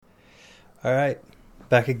All right,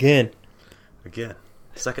 back again. Again,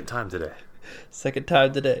 second time today. Second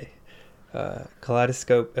time today.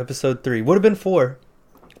 Kaleidoscope episode 3. Would have been 4.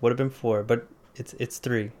 But it's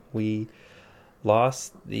 3. We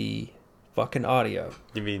lost the fucking audio.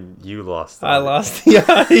 You mean you lost the I audio? lost the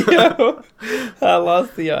audio. I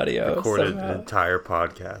lost the audio. Recorded somehow. an entire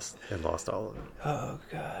podcast and lost all of it. Oh,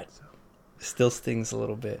 God. Still stings a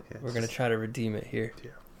little bit. Yes. We're going to try to redeem it here. Yeah.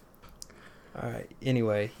 All right.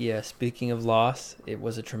 Anyway, yeah, speaking of loss, it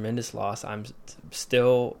was a tremendous loss. I'm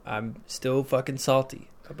still fucking salty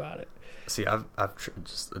about it. See, I've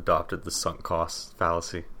just adopted the sunk cost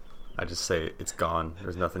fallacy. I just say it's gone.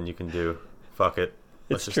 There's nothing you can do. Fuck it.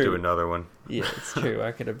 Let's just do another one. Yeah, it's true.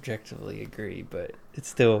 I could objectively agree, but it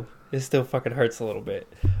still fucking hurts a little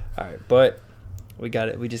bit. All right, but we got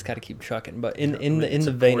it. We just got to keep trucking. But in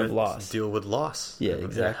the vein of loss, deal with loss. Yeah, in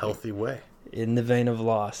exactly. a healthy way. In the vein of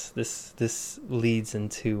loss, this leads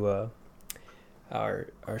into our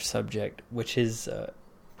subject, which is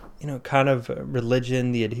kind of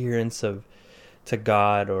religion, the adherence to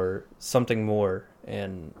God or something more,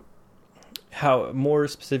 and how more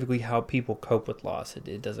specifically how people cope with loss.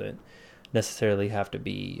 It doesn't necessarily have to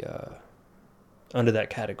be under that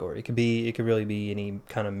category. It could really be any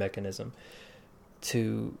kind of mechanism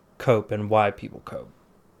to cope and why people cope.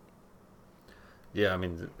 Yeah, I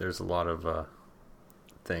mean, there's a lot of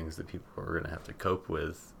things that people are going to have to cope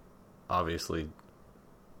with. Obviously,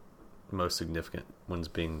 most significant ones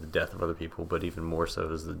being the death of other people, but even more so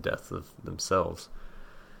is the death of themselves.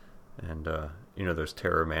 And, there's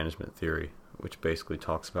terror management theory, which basically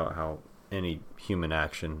talks about how any human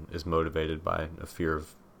action is motivated by a fear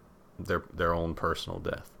of their own personal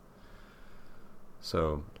death.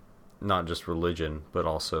 So, not just religion, but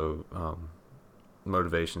also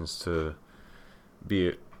motivations to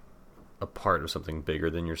be a part of something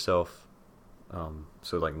bigger than yourself.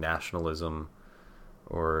 So like nationalism,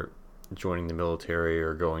 or joining the military,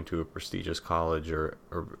 or going to a prestigious college, or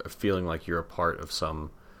feeling like you're a part of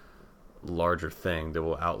some larger thing that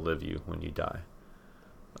will outlive you when you die.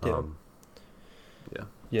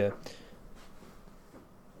 Yeah.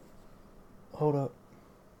 Hold up.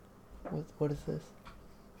 What is this?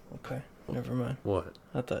 Okay, never mind. What?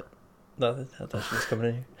 I thought she was coming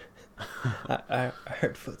in here. I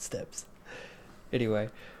heard footsteps. Anyway,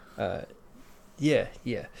 yeah.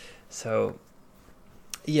 So,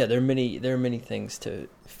 yeah, there are many things to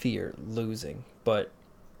fear losing, but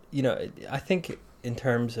I think in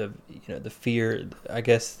terms of the fear, I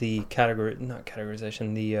guess the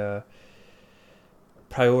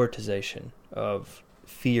prioritization of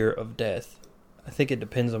fear of death. I think it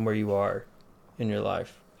depends on where you are in your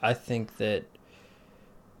life. I think that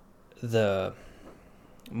the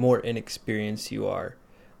more inexperienced you are,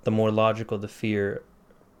 the more logical the fear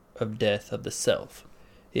of death of the self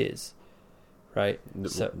is, right?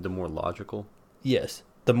 The more logical? Yes.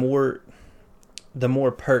 The more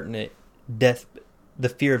pertinent the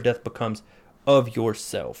fear of death becomes of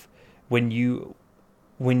yourself when you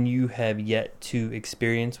have yet to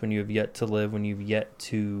experience, when you have yet to live, when you've yet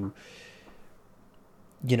to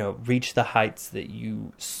reach the heights that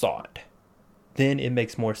you sought. Then it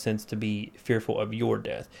makes more sense to be fearful of your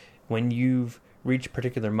death. When you've reached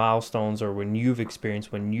particular milestones, or when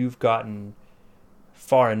you've gotten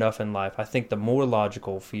far enough in life, I think the more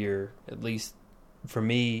logical fear, at least for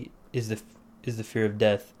me, is the fear of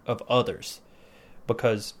death of others.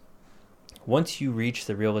 Because once you reach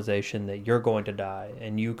the realization that you're going to die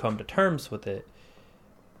and you come to terms with it,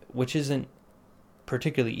 which isn't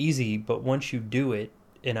particularly easy, but once you do it,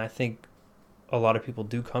 and I think a lot of people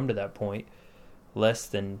do come to that point, less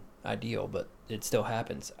than ideal, but it still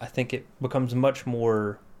happens. I think it becomes much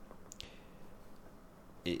more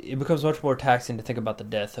taxing to think about the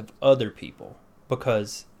death of other people,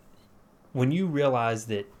 because when you realize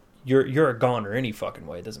that you're a goner any fucking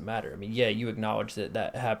way, it doesn't matter. I mean, yeah, you acknowledge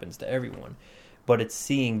that happens to everyone, but it's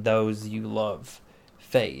seeing those you love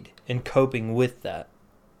fade and coping with that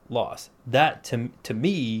loss. That to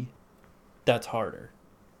me, that's harder.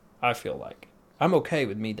 I feel like I'm okay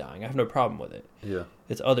with me dying. I have no problem with it. Yeah.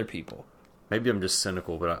 It's other people. Maybe I'm just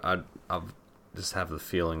cynical, but I just have the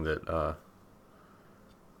feeling that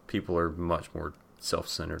people are much more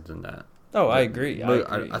self-centered than that. Oh, I agree.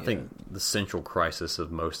 I think the central crisis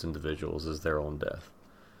of most individuals is their own death.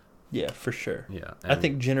 Yeah, for sure. Yeah. I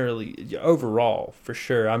think generally, overall, for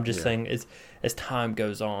sure. I'm just saying as time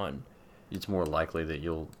goes on, it's more likely that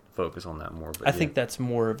you'll focus on that more. But I think that's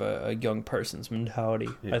more of a young person's mentality.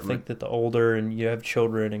 Yeah, I think that the older and you have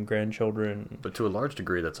children and grandchildren. But to a large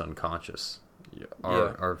degree, that's unconscious.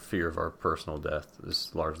 Our fear of our personal death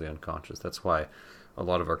is largely unconscious. That's why a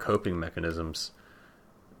lot of our coping mechanisms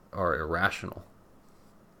are irrational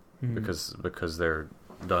because they're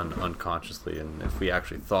done unconsciously, and if we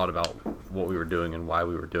actually thought about what we were doing and why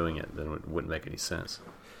we were doing it, then it wouldn't make any sense.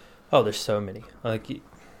 Oh, there's so many. Like,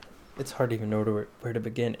 it's hard to even know where to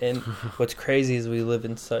begin. And what's crazy is we live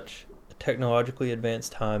in such a technologically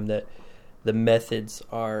advanced time that the methods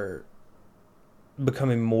are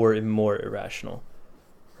becoming more and more irrational,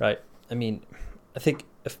 right? I mean, I think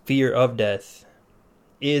a fear of death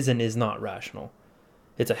is and is not rational.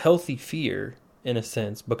 It's a healthy fear in a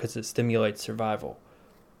sense because it stimulates survival.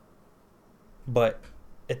 But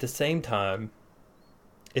at the same time,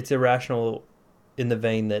 it's irrational in the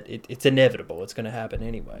vein that it's inevitable. It's going to happen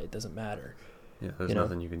anyway. It doesn't matter. Yeah, there's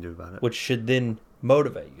nothing you can do about it. Which should then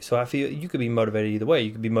motivate you. So I feel you could be motivated either way.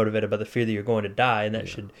 You could be motivated by the fear that you're going to die, and that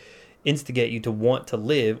should instigate you to want to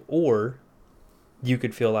live, or you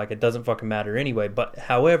could feel like it doesn't fucking matter anyway. But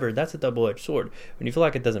however, that's a double-edged sword. When you feel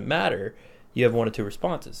like it doesn't matter, you have one of two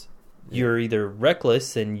responses. You're either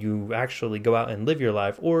reckless and you actually go out and live your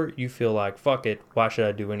life, or you feel like, fuck it, why should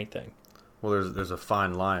I do anything? Well, there's a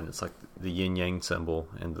fine line. It's like the yin-yang symbol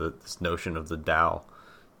and this notion of the Tao.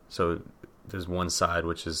 So there's one side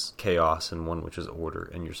which is chaos and one which is order,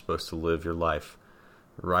 and you're supposed to live your life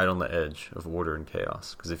right on the edge of order and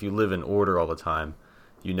chaos. Because if you live in order all the time,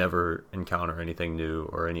 you never encounter anything new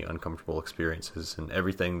or any uncomfortable experiences, and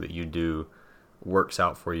everything that you do works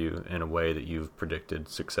out for you in a way that you've predicted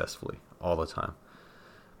successfully all the time.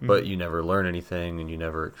 Mm-hmm. But you never learn anything, and you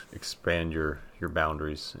never expand your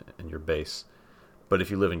boundaries and your base. But if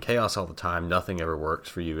you live in chaos all the time, nothing ever works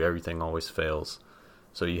for you. Everything always fails.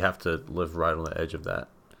 So you have to live right on the edge of that.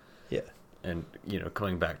 Yeah. And,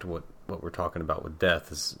 coming back to what we're talking about with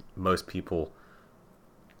death, is most people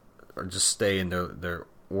are just stay in their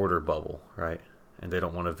order bubble, right? And they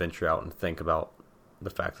don't want to venture out and think about the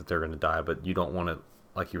fact that they're going to die. But you don't want to,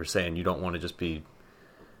 like you were saying, you don't want to just be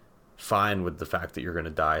fine with the fact that you're going to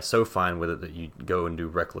die, so fine with it that you go and do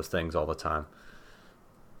reckless things all the time.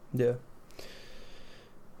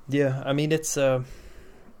 Yeah, I mean, it's going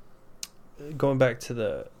back to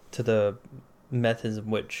the methods in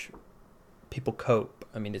which people cope.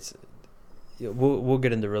 I mean, it's we'll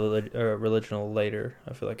get into religion later.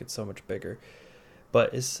 I feel like it's so much bigger,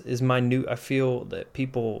 but is minute. I feel that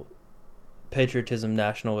people, patriotism,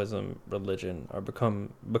 nationalism, religion are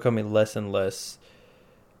becoming less and less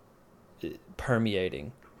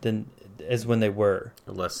permeating than as when they were.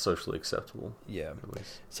 Less socially acceptable. Yeah.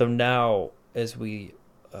 So now, as we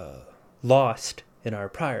lost in our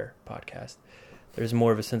prior podcast, there's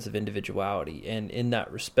more of a sense of individuality, and in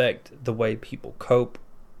that respect, the way people cope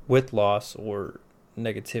with loss or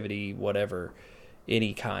negativity, whatever,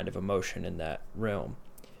 any kind of emotion in that realm,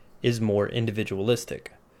 is more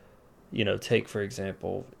individualistic. Take for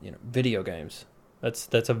example, video games.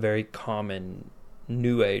 That's a very common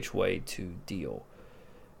new age way to deal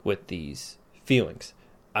with these feelings.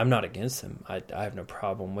 I'm not against them. I have no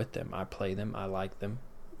problem with them. I play them. I like them.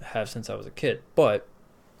 Have since I was a kid. But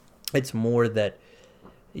it's more that,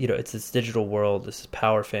 it's this digital world, this is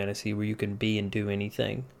power fantasy where you can be and do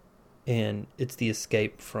anything. And it's the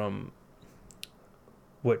escape from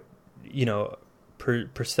what,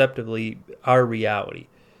 perceptively our reality.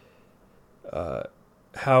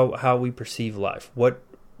 How we perceive life. What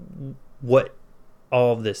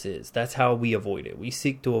all of this is. That's how we avoid it. We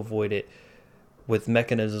seek to avoid it with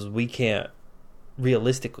mechanisms we can't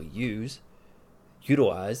realistically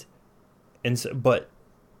utilize. And so, but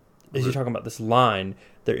as you're talking about this line,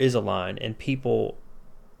 there is a line, and people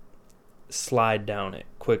slide down it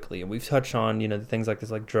quickly. And we've touched on, things like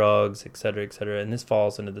this, like drugs, et cetera, and this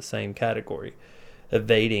falls into the same category,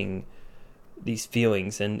 evading these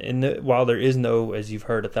feelings. And while there is no, as you've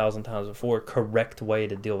heard 1,000 times before, correct way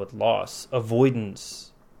to deal with loss,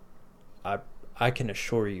 avoidance, I can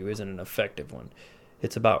assure you, isn't an effective one.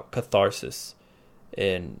 It's about catharsis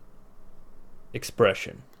and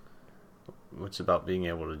expression. It's about being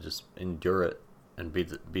able to just endure it and be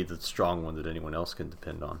the strong one that anyone else can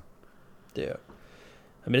depend on. Yeah.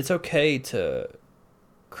 I mean, it's okay to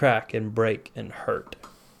crack and break and hurt.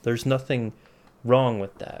 There's nothing wrong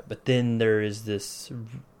with that. But then there is this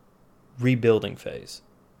rebuilding phase.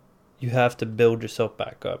 You have to build yourself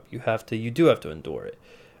back up. You do have to endure it.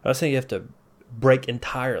 I'm not saying you have to break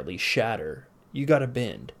entirely, shatter. You got to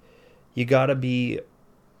bend. You got to be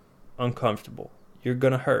uncomfortable. You're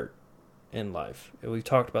going to hurt in life. We've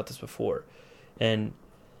talked about this before. And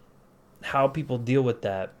how people deal with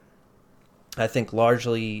that, I think,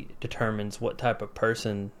 largely determines what type of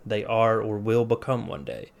person they are or will become one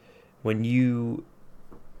day. When you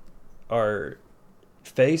are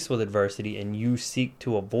faced with adversity and you seek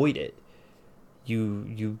to avoid it,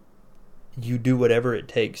 you you do whatever it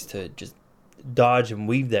takes to just dodge and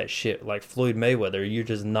weave that shit like Floyd Mayweather. You're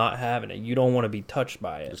just not having it. You don't want to be touched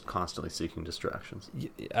by it. Just constantly seeking distractions.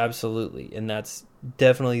 Absolutely. And that's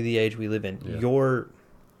definitely the age we live in. Yeah.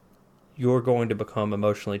 You're going to become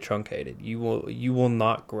emotionally truncated. You will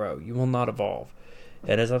not grow. You will not evolve.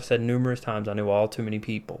 And as I've said numerous times, I know all too many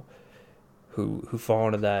people who fall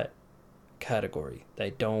into that category.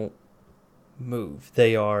 They don't move.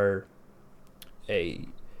 They are a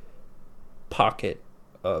pocket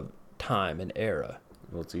of time and era.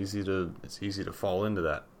 Well, it's easy to fall into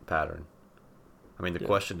that pattern. I mean, the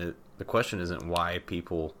question isn't why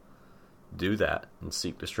people do that and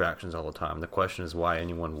seek distractions all the time. The question is why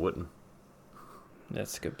anyone wouldn't.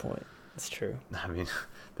 That's a good point. It's true. I mean,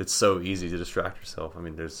 it's so easy to distract yourself. I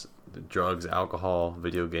mean, there's drugs, alcohol,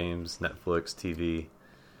 video games, Netflix, TV.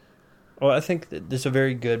 Well, I think that there's a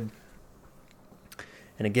very good,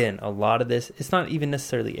 and again, a lot of this, it's not even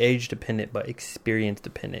necessarily age dependent, but experience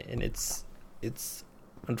dependent. And it's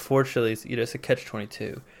unfortunately, it's a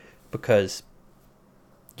catch-22, because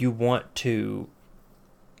you want to,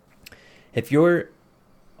 if you're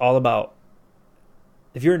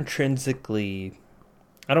intrinsically,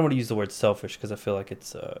 I don't want to use the word selfish because I feel like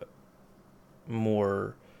it's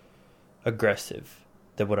more aggressive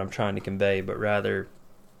than what I'm trying to convey, but rather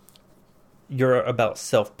you're about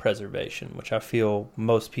self-preservation, which I feel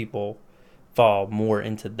most people fall more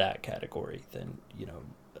into that category than,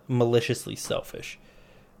 maliciously selfish.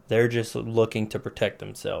 They're just looking to protect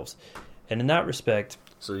themselves. And in that respect...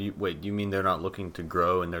 So you mean they're not looking to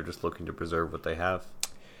grow and they're just looking to preserve what they have?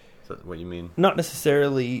 Is that what you mean? Not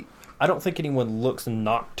necessarily. I don't think anyone looks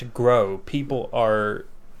not to grow. People are,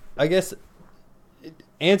 I guess,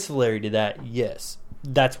 ancillary to that, yes.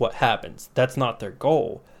 That's what happens. That's not their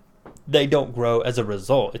goal. They don't grow as a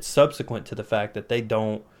result. It's subsequent to the fact that they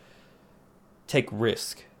don't take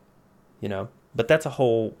risk, But that's a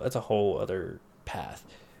whole other path.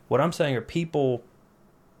 What I'm saying are people...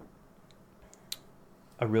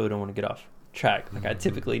 I really don't want to get off track like I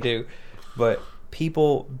typically do, but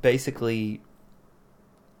people basically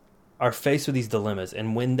are faced with these dilemmas,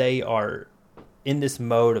 and when they are in this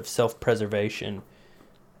mode of self-preservation,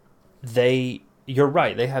 you're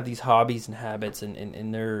right, they have these hobbies and habits,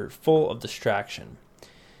 and they're full of distraction.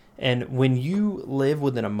 And when you live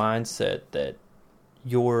within a mindset that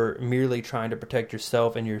you're merely trying to protect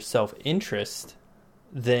yourself and your self-interest,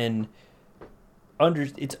 then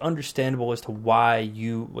it's understandable as to why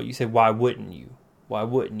why wouldn't you? Why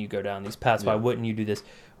wouldn't you go down these paths? Yeah. Why wouldn't you do this?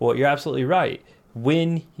 Well, you're absolutely right.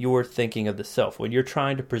 When you're thinking of the self, when you're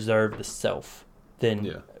trying to preserve the self,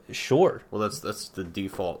 then sure. Well, that's the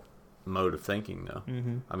default mode of thinking, though.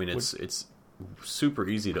 Mm-hmm. I mean, it's super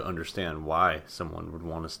easy to understand why someone would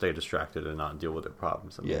want to stay distracted and not deal with their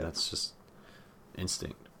problems. I mean, that's just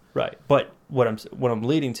instinct. Right. But what I'm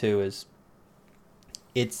leading to is,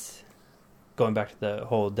 it's going back to the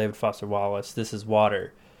whole David Foster Wallace, "This is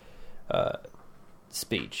water"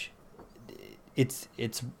 speech. It's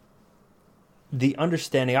the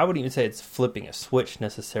understanding. I wouldn't even say it's flipping a switch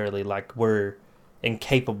necessarily, like we're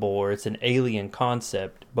incapable or it's an alien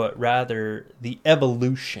concept, but rather the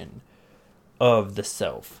evolution of the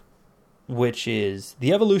self, which is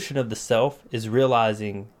the evolution of the self is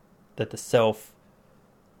realizing that the self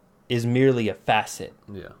is merely a facet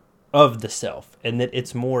of the self, and that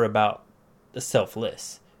it's more about the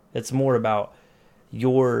selfless. It's more about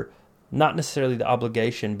your, not necessarily the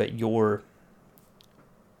obligation, but your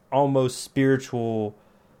almost spiritual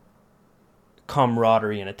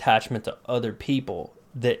camaraderie and attachment to other people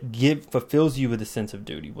that fulfills you with a sense of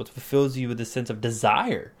duty, what fulfills you with a sense of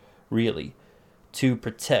desire, really, to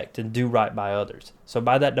protect and do right by others. So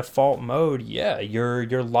by that default mode,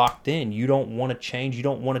 you're locked in. You don't want to change. You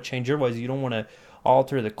don't want to change your ways. You don't want to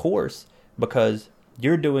alter the course, because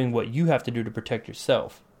you're doing what you have to do to protect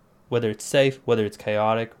yourself, whether it's safe, whether it's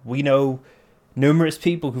chaotic. We know numerous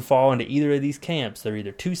people who fall into either of these camps. They're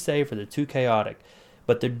either too safe or they're too chaotic,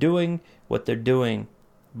 but they're doing what they're doing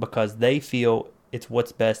because they feel it's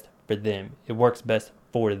what's best for them. It works best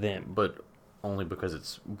for them. But only because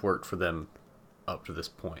it's worked for them up to this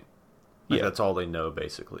point. That's all they know,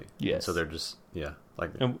 basically. Yes. And so they're just,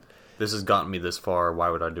 this has gotten me this far. Why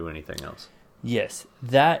would I do anything else? Yes.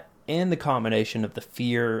 That, and the combination of the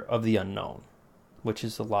fear of the unknown, which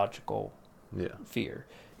is a logical fear.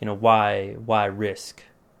 Why risk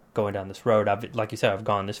going down this road? Like you said, I've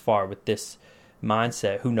gone this far with this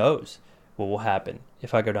mindset. Who knows what will happen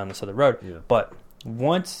if I go down this other road? Yeah. But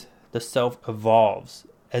once the self evolves,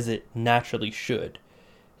 as it naturally should,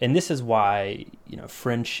 and this is why,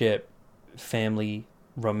 friendship, family,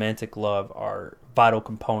 romantic love are vital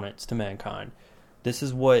components to mankind. This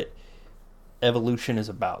is what evolution is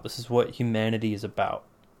about. This is what humanity is about.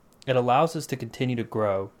 It allows us to continue to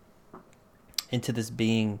grow into this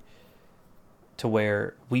being to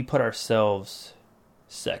where we put ourselves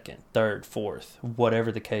second, third, fourth,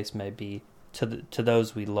 whatever the case may be, to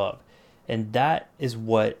those we love. And that is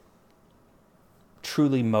what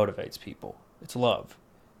truly motivates people. It's love.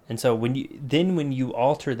 And so when you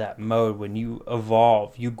alter that mode, when you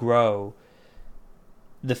evolve, you grow,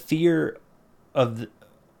 the fear of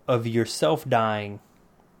yourself dying,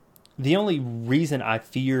 the only reason I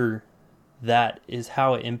fear that is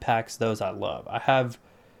how it impacts those I love.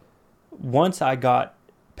 Once I got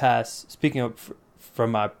past, speaking of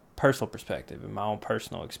from my personal perspective and my own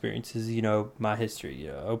personal experiences, my history,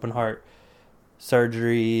 open heart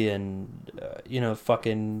surgery and,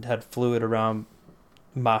 fucking had fluid around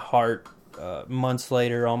my heart, months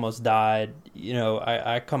later, almost died.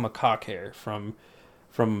 I come a cock hair from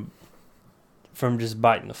just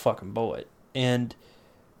biting the fucking bullet. And,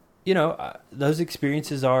 those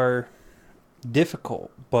experiences are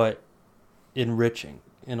difficult, but enriching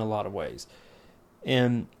in a lot of ways.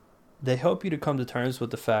 And they help you to come to terms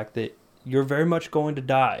with the fact that you're very much going to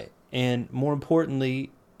die. And more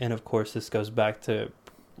importantly, and of course this goes back to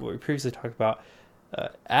what we previously talked about,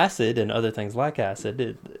 acid and other things like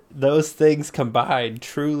acid, those things combined,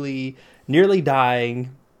 truly nearly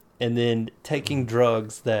dying and then taking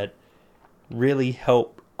drugs that really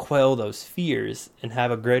help quell those fears and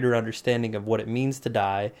have a greater understanding of what it means to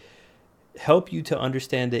die, help you to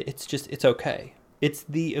understand that it's okay. It's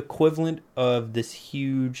the equivalent of this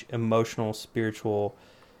huge emotional, spiritual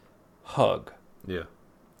hug. Yeah.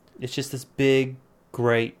 It's just this big,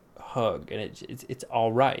 great hug, and it's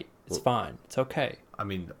all right. It's fine. It's okay. I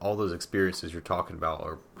mean, all those experiences you're talking about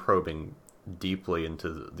are probing deeply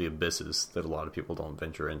into the abysses that a lot of people don't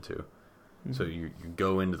venture into. Mm-hmm. So you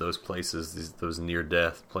go into those places, those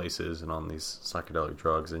near-death places, and on these psychedelic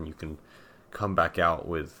drugs, and you can come back out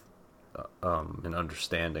with an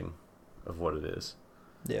understanding of what it is.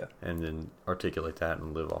 Yeah. And then articulate that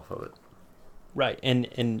and live off of it. Right.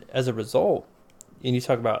 And as a result, and you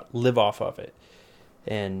talk about live off of it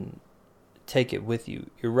and take it with you,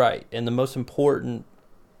 you're right. And the most important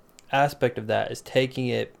aspect of that is taking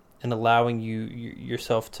it and allowing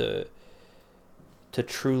yourself to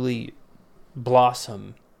truly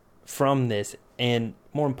blossom from this, and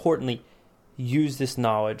more importantly, use this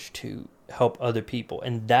knowledge to help other people.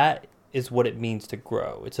 And that is what it means to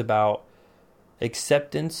grow. It's about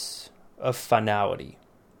acceptance of finality.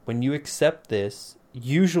 When you accept this,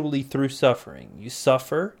 usually through suffering, you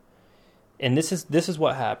suffer, and this is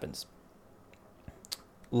what happens.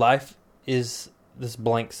 Life is this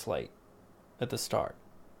blank slate at the start,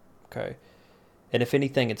 okay? And if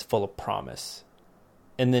anything, it's full of promise.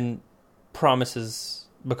 And then promises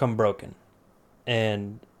become broken,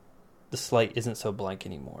 and the slate isn't so blank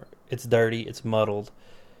anymore. It's dirty, it's muddled,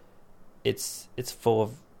 it's full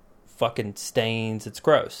of fucking stains, it's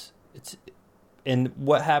gross. And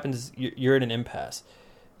what happens is you're at an impasse.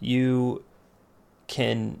 You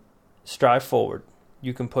can strive forward,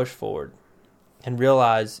 you can push forward, and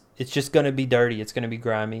realize it's just going to be dirty, it's going to be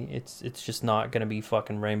grimy, it's just not going to be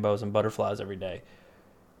fucking rainbows and butterflies every day.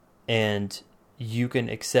 And you can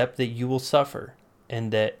accept that you will suffer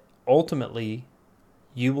and that ultimately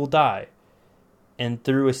you will die. And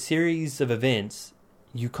through a series of events,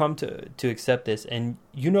 you come to accept this, and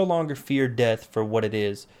you no longer fear death for what it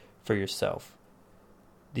is for yourself.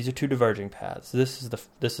 These are two diverging paths. This is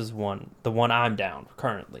the one I'm down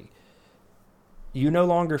currently. You no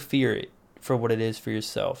longer fear it for what it is for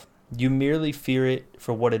yourself. You merely fear it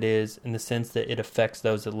for what it is in the sense that it affects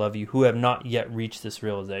those that love you who have not yet reached this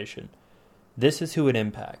realization. This is who it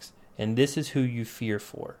impacts, and this is who you fear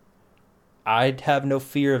for. I have no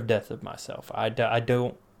fear of death of myself. I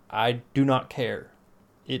do not care.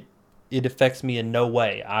 It affects me in no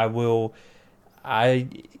way. I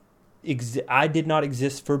did not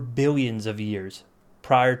exist for billions of years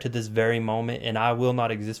prior to this very moment, and I will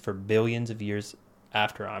not exist for billions of years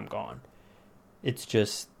after I'm gone. It's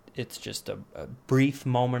just a brief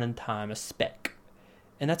moment in time, a speck.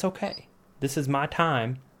 And that's okay. This is my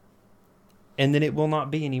time, and then it will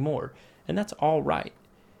not be anymore. And that's all right.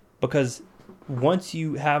 Because once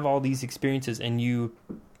you have all these experiences and you've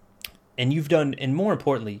done, and more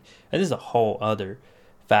importantly, and this is a whole other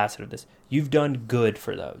facet of this, you've done good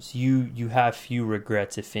for those. You have few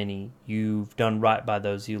regrets, if any. You've done right by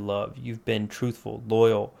those you love. You've been truthful,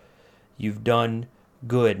 loyal. You've done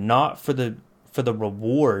good, not for the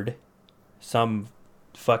reward, some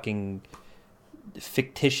fucking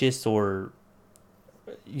fictitious or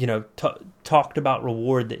talked about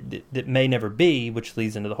reward that may never be, which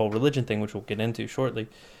leads into the whole religion thing, which we'll get into shortly.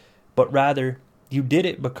 but rather you did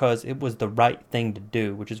it because it was the right thing to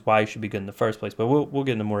do, which is why you should be good in the first place. But we'll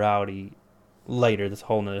get into morality later. That's a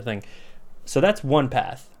whole nother thing. So that's one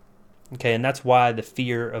path, okay, and that's why the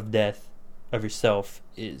fear of death of yourself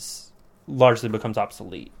is largely becomes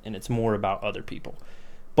obsolete, and it's more about other people.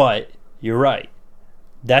 But you're right,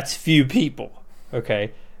 that's few people,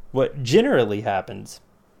 okay. What generally happens,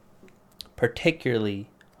 particularly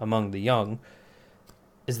among the young,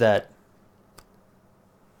 is that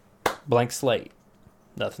blank slate,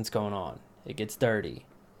 nothing's going on. It gets dirty.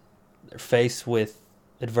 They're faced with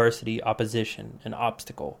adversity, opposition, an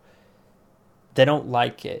obstacle. They don't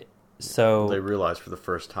like it, so they realize for the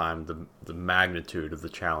first time the magnitude of the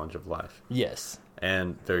challenge of life. Yes,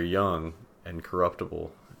 and they're young and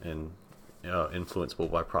corruptible and influenceable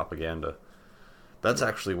by propaganda. That's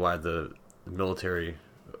actually why the militaries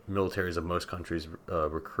of most countries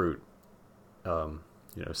recruit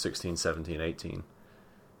 16, 17, 18,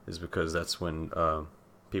 is because that's when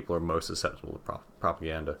people are most susceptible to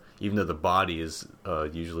propaganda. Even though the body is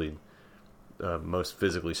usually most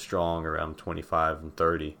physically strong around 25 and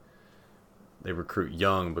 30, they recruit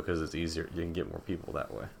young because it's easier. You can get more people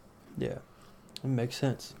that way. Yeah, it makes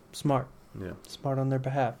sense. Smart. Yeah, smart on their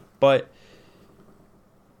behalf. But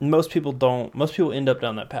most people don't. Most people end up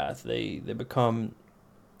down that path. They become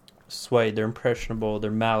swayed. They're impressionable.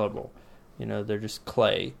 They're malleable. They're just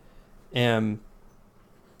clay. And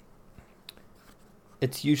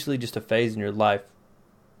it's usually just a phase in your life.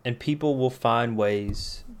 And people will find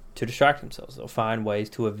ways to distract themselves. They'll find ways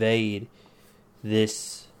to evade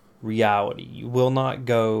this reality. You will not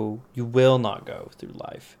go through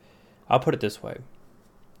life. I'll put it this way.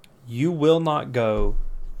 You will not go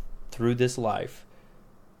through this life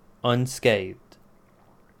unscathed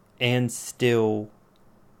and still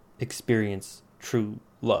experience true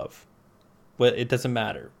love. Well, it doesn't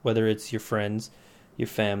matter whether it's your friends, your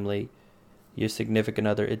family, your significant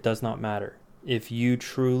other. It does not matter. If you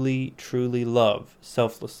truly, truly love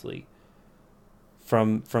selflessly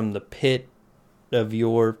from the pit of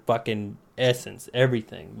your fucking essence,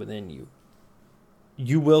 everything within you,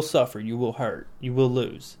 you will suffer, you will hurt, you will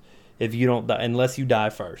lose if you don't die, unless you die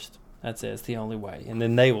first. That's it. It's the only way. And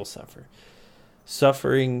then they will suffer.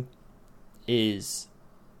 Suffering is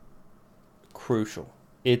crucial.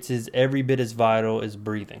 It's every bit as vital as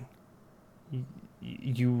breathing.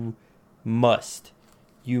 You must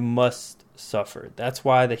suffer. That's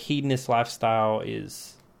why the hedonist lifestyle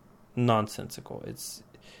is nonsensical. It's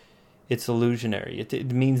illusionary.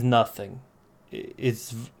 It means nothing.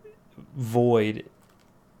 It's void,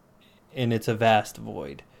 and it's a vast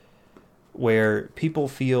void where people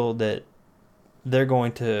feel that they're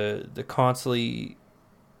going to constantly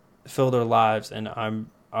fill their lives, and I'm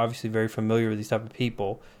obviously very familiar with these type of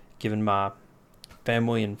people, given my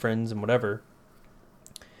family and friends and whatever.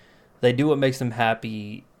 They do what makes them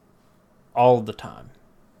happy all the time.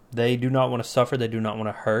 They do not want to suffer. They do not want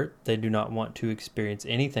to hurt. They do not want to experience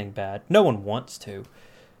anything bad. No one wants to.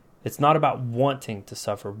 It's not about wanting to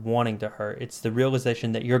suffer, wanting to hurt. It's the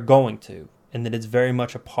realization that you're going to, and that it's very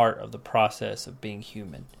much a part of the process of being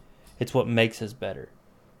human. It's what makes us better.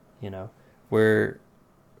 Where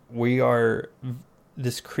we are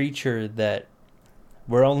this creature that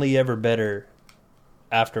we're only ever better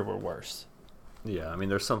after we're worse. Yeah, I mean,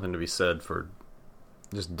 there's something to be said for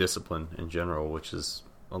just discipline in general, which is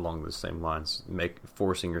along the same lines.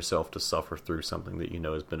 Forcing yourself to suffer through something that you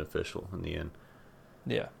know is beneficial in the end.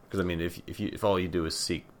 Yeah. Because, I mean, if all you do is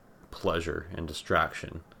seek pleasure and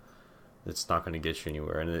distraction, it's not going to get you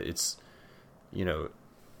anywhere. And it's,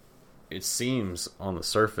 it seems on the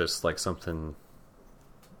surface like something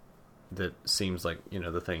that seems like,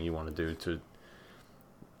 the thing you want to do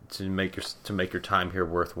to make your time here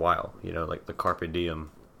worthwhile. Like the carpe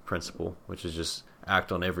diem principle, which is just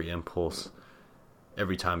act on every impulse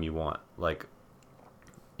every time you want. Like,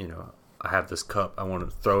 I have this cup, I want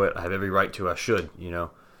to throw it, I have every right to, I should, and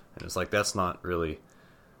it's like, that's not really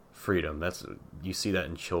freedom. You see that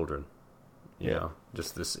in children,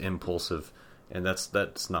 just this impulsive, and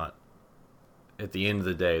that's not, at the end of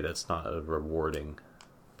the day, that's not a rewarding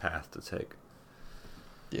path to take.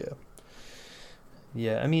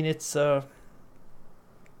 Yeah, I mean, it's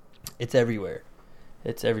everywhere.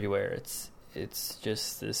 It's everywhere. It's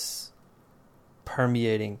just this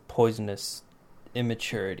permeating poisonous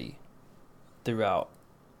immaturity throughout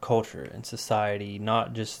culture and society,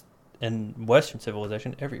 not just in Western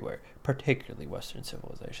civilization, everywhere, particularly Western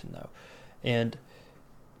civilization, though. And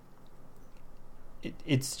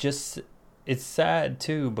it's sad,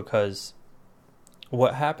 too, because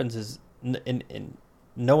what happens is, and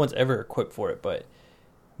no one's ever equipped for it, but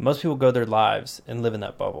most people go their lives and live in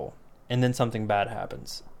that bubble, and then something bad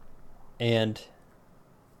happens. And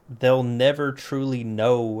they'll never truly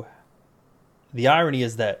know. The irony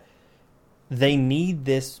is that they need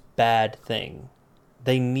this bad thing.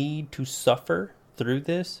 They need to suffer through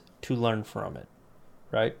this to learn from it,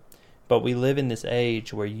 right? But we live in this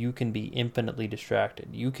age where you can be infinitely distracted.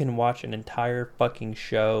 You can watch an entire fucking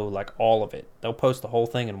show, like all of it. They'll post the whole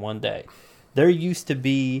thing in one day. There used to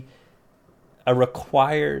be a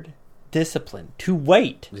required discipline to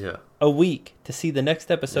wait a week to see the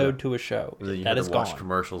next episode to a show. You that had is to watch gone.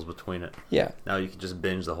 Commercials between it. Yeah. Now you can just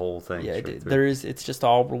binge the whole thing. Yeah, it's just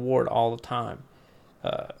all reward all the time.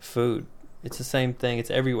 Food, it's the same thing.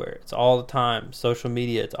 It's everywhere. It's all the time. Social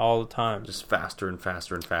media, it's all the time. Just faster and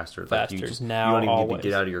faster and faster. Faster like you now, don't even always. need to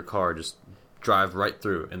get out of your car. Just drive right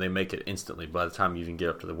through, and they make it instantly. By the time you even get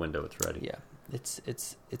up to the window, it's ready. Yeah, it's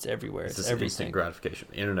everywhere. It's this everything. Instant gratification.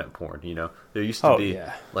 Internet porn. You know, there used to be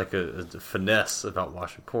yeah. like a finesse about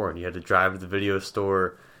watching porn. You had to drive to the video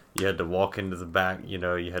store. You had to walk into the back. You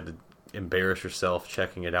know, you had to embarrass yourself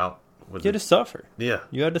checking it out. You had to suffer. Yeah,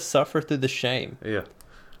 you had to suffer through the shame. Yeah.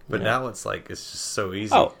 But now it's like, it's just so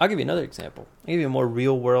easy. Oh, I'll give you another example. I'll give you a more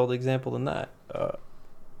real world example than that.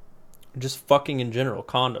 Just fucking in general,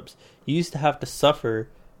 condoms. You used to have to suffer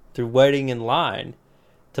through waiting in line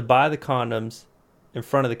to buy the condoms in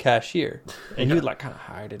front of the cashier. And you'd like kind of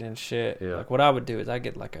hide it and shit. Yeah. Like what I would do is I'd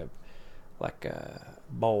get like a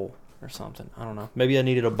bowl or something. I don't know. Maybe I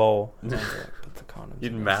needed a bowl. And then I'd like, put the condoms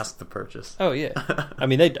You'd in. mask the purchase. Oh, yeah. I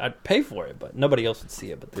mean, I'd pay for it, but nobody else would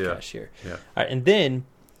see it but the cashier. Yeah. All right, and then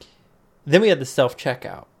we had the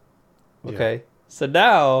self-checkout. Okay? Yeah. So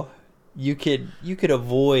now you could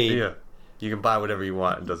avoid... Yeah. You can buy whatever you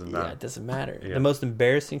want. It doesn't matter. Yeah, it doesn't matter. Yeah. The most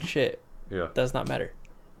embarrassing shit does not matter.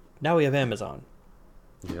 Now we have Amazon.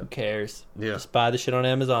 Yeah. Who cares? Yeah. Just buy the shit on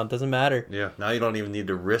Amazon. Doesn't matter. Yeah. Now you don't even need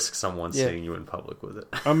to risk someone seeing you in public with it.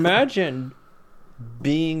 Imagine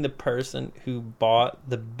being the person who bought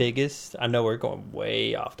the biggest... I know we're going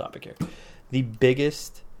way off topic here. The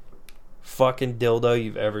biggest fucking dildo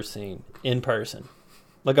you've ever seen in person.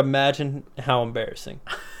 Like, imagine how embarrassing.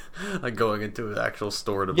 Like going into an actual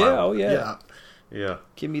store to buy one. Oh, yeah. Yeah.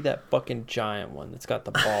 Give me that fucking giant one that's got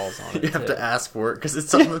the balls on it. You have to ask for it because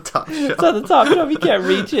it's on the top shelf. It's on the top shelf. You can't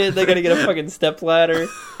reach it. They got to get a fucking step ladder.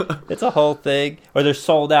 It's a whole thing. Or they're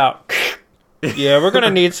sold out. Yeah, we're going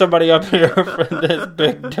to need somebody up here for this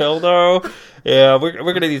big dildo. Yeah, we're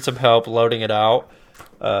going to need some help loading it out.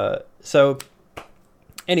 So,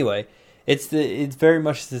 anyway, it's very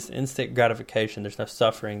much this instant gratification. There's no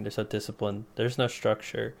suffering. There's no discipline. There's no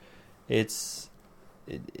structure. It's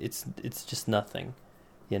just nothing,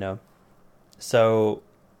 you know. So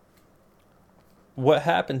what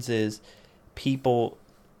happens is people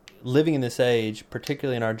living in this age,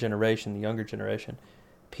 particularly in our generation, the younger generation,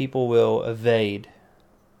 people will evade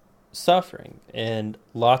suffering, and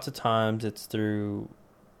lots of times it's through,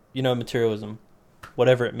 you know, materialism,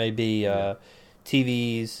 whatever it may be,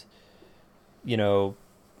 TVs, you know,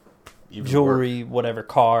 even jewelry, whatever,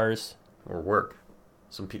 cars, or work.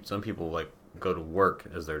 Some people like go to work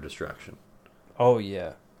as their distraction. Oh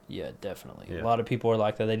yeah, definitely. Yeah. A lot of people are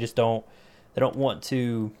like that. They just don't want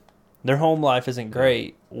to. Their home life isn't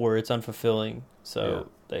great, or it's unfulfilling, so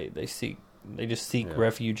they just seek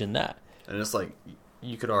refuge in that. And it's like,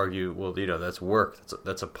 you could argue, well, you know, that's work.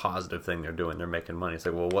 That's a positive thing they're doing. They're making money. It's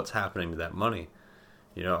like, well, what's happening to that money?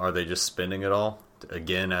 You know, are they just spending it all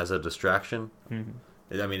again as a distraction?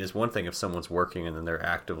 Mm-hmm. I mean, it's one thing if someone's working and then they're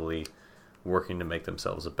actively working to make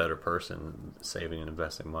themselves a better person, saving and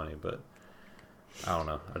investing money, but I don't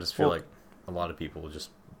know. I just feel like a lot of people just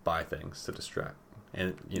buy things to distract.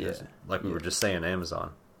 And, you know, like we were just saying,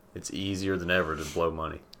 Amazon, it's easier than ever to blow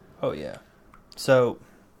money. Oh, yeah. So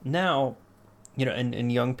now, you know, and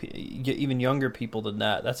even younger people than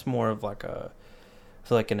that, that's more of like I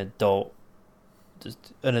feel like an adult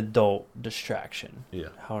distraction. Yeah.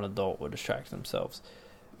 How an adult would distract themselves.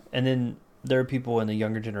 And then there are people in the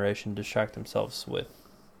younger generation distract themselves with,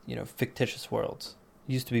 you know, fictitious worlds.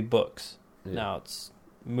 It used to be books. Yeah. Now it's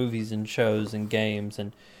movies and shows and games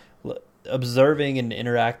and observing and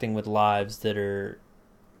interacting with lives that are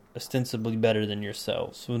ostensibly better than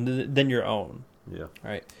yourselves, than your own. Yeah.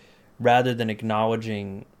 Right? Rather than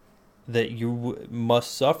acknowledging that you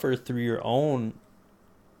must suffer through your own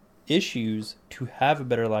issues to have a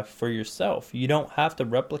better life for yourself. You don't have to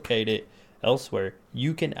replicate it elsewhere.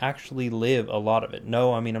 You can actually live a lot of it.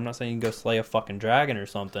 No, I mean, I'm not saying you can go slay a fucking dragon or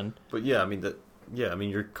something. But yeah, I mean,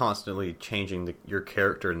 you're constantly changing your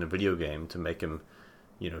character in the video game to make him,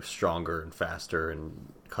 you know, stronger and faster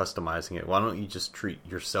and customizing it. Why don't you just treat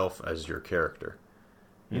yourself as your character?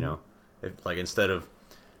 You know, like instead of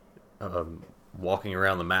walking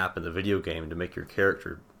around the map in the video game to make your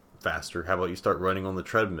character faster? How about you start running on the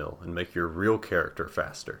treadmill and make your real character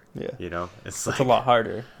faster? Yeah. It's a lot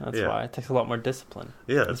harder. That's why it takes a lot more discipline.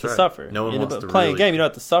 Yeah, that's to right. suffer. No one wants to playing a game. You don't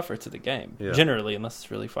have to suffer to the game generally, unless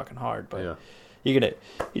it's really fucking hard. But you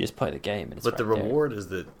just play the game, and it's but the right reward is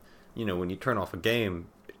that when you turn off a game,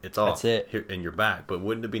 it's off. That's it. Here, and you're back. But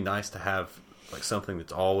wouldn't it be nice to have like something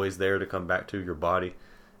that's always there to come back to your body,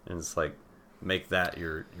 and it's like make that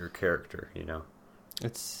your character?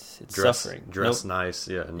 It's dress, suffering. Dress nice,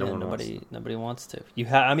 Nobody wants to.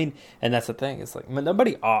 And that's the thing. It's like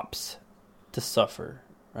nobody opts to suffer,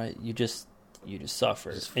 right? You just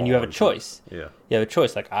suffer, and you have a choice. Yeah, you have a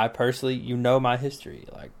choice. Like I personally, my history.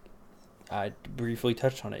 Like I briefly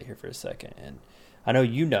touched on it here for a second, and I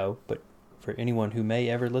know but for anyone who may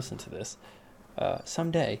ever listen to this,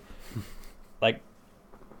 someday, like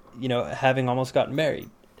having almost gotten married,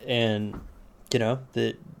 and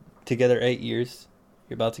together 8 years.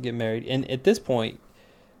 You're about to get married, and at this point,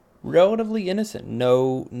 relatively innocent.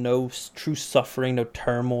 No true suffering, no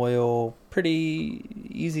turmoil. Pretty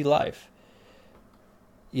easy life.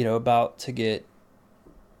 About to get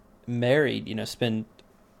married. Spend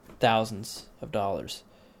thousands of dollars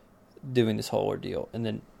doing this whole ordeal, and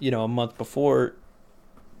then a month before,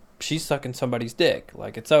 she's sucking somebody's dick.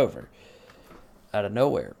 Like it's over, out of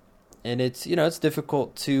nowhere, and it's it's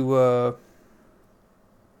difficult to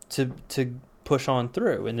push on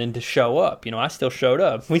through, and then to show up. I still showed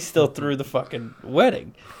up. We still threw the fucking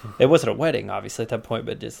wedding. It wasn't a wedding, obviously, at that point,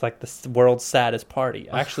 but it's like the world's saddest party.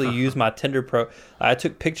 I actually used my Tinder I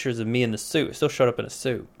took pictures of me in the suit. I still showed up in a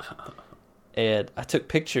suit. And I took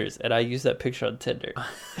pictures, and I used that picture on Tinder.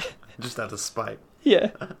 Just out of spite.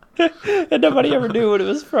 Yeah. And nobody ever knew what it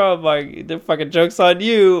was from. Like, the fucking joke's on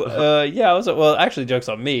you. Actually, joke's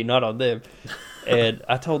on me, not on them. And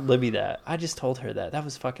I told Libby that. I just told her that. That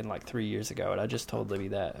was fucking like 3 years ago, and I just told Libby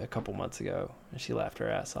that a couple months ago, and she laughed her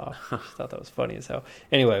ass off. She thought that was funny as hell.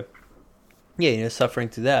 Anyway, suffering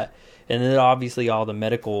through that. And then obviously all the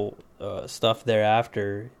medical stuff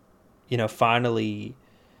thereafter, finally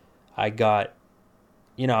I got,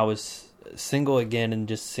 I was single again and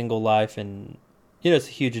just single life, and, it's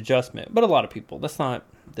a huge adjustment. But a lot of people, that's not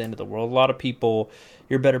the end of the world. A lot of people,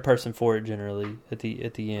 you're a better person for it generally at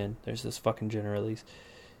the end. There's this fucking generalities.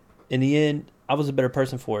 In the end, I was a better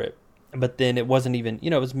person for it. But then it wasn't even,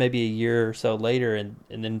 it was maybe a year or so later, and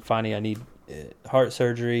then finally I need heart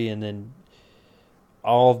surgery, and then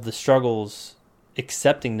all of the struggles,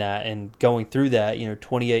 accepting that and going through that,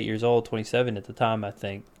 28 years old, 27 at the time, I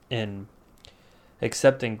think, and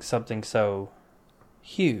accepting something so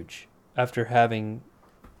huge after having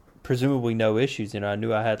presumably no issues. I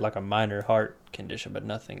knew I had like a minor heart condition, but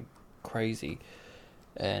nothing crazy.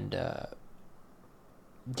 And and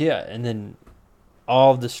then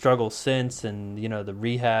all of the struggle since, and the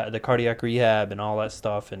rehab, the cardiac rehab and all that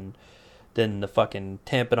stuff, and then the fucking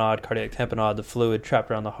cardiac tamponade, the fluid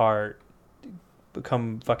trapped around the heart,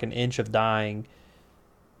 become fucking inch of dying.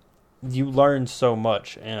 You learn so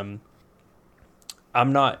much, and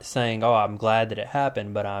I'm not saying, I'm glad that it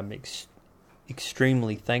happened, but I'm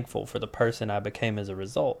extremely thankful for the person I became as a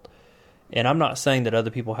result. And I'm not saying that other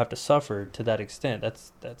people have to suffer to that extent.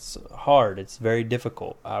 That's hard. It's very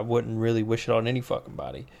difficult. I wouldn't really wish it on any fucking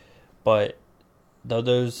body. But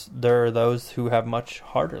there are those who have much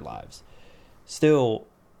harder lives. Still,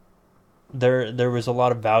 there was a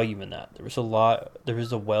lot of value in that. There was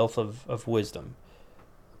a wealth of wisdom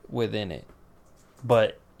within it.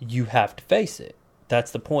 But you have to face it.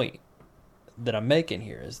 That's the point that I'm making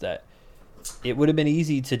here, is that it would have been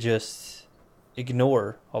easy to just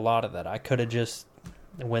ignore a lot of that. I could have just,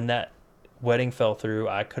 when that wedding fell through,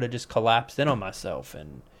 I could have just collapsed in on myself,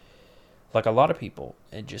 and like a lot of people,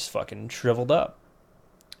 and just fucking shriveled up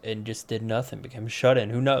and just did nothing, became shut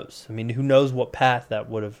in. Who knows? I mean, who knows what path that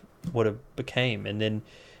would have became. And then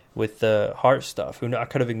with the heart stuff, I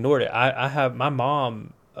could have ignored it. I have my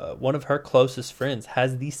mom, one of her closest friends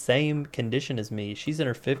has the same condition as me. She's in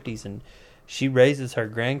her 50s, and she raises her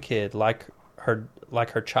grandkid like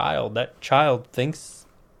her child. That child thinks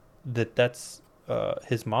that that's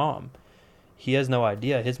his mom. He has no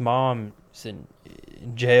idea. His mom's in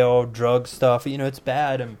jail, drug stuff. It's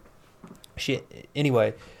bad. And shit.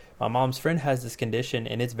 Anyway, my mom's friend has this condition,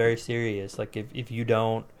 and it's very serious. Like if you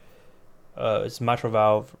don't, it's mitral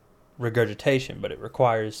valve regurgitation, but it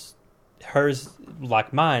requires, hers,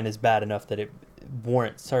 like mine, is bad enough that it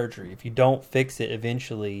warrants surgery. If you don't fix it,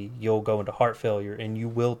 eventually you'll go into heart failure and you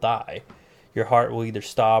will die. Your heart will either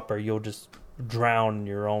stop or you'll just drown in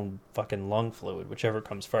your own fucking lung fluid, whichever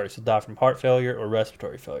comes first. You'll die from heart failure or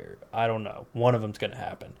respiratory failure. I don't know. One of them's going to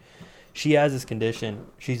happen. She has this condition.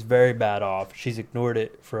 She's very bad off. She's ignored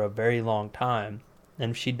it for a very long time.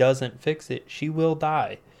 And if she doesn't fix it, she will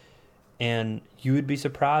die. And you would be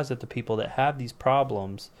surprised at the people that have these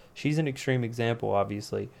problems. She's an extreme example,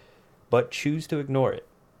 obviously, but choose to ignore it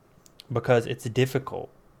because it's difficult.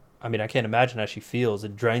 I mean, I can't imagine how she feels.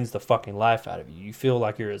 It drains the fucking life out of you. You feel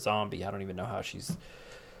like you're a zombie. I don't even know how she's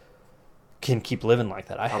can keep living like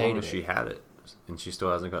that. How long has she had it, and she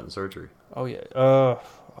still hasn't gotten surgery? Oh yeah,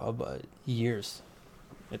 but years,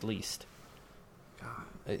 at least. God,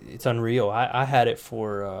 it's unreal. I had it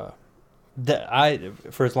for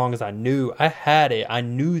for as long as I knew I had it. I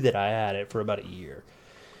knew that I had it for about a year,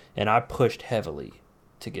 and I pushed heavily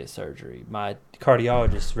to get surgery. My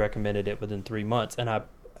cardiologist recommended it within 3 months, and I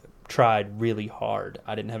tried really hard.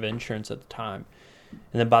 I didn't have insurance at the time.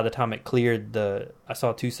 And then by the time it cleared, I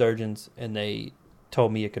saw 2 surgeons, and they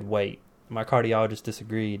told me it could wait. My cardiologist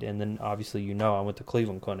disagreed, and then obviously, I went to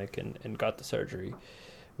Cleveland Clinic and got the surgery.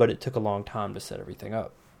 But it took a long time to set everything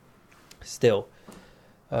up. Still,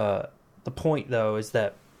 the point, though, is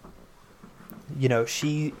that,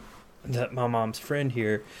 that my mom's friend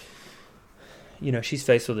here, she's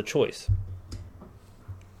faced with a choice.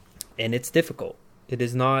 And it's difficult. It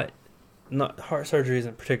is not heart surgery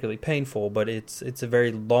isn't particularly painful, but it's a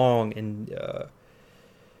very long and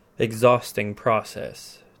exhausting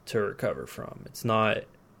process to recover from. It's not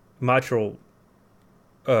mitral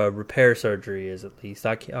repair surgery is, at least.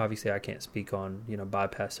 I can't speak on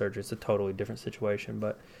bypass surgery. It's a totally different situation,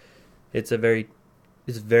 but it's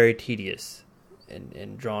very tedious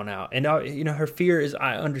and drawn out. And her fear is,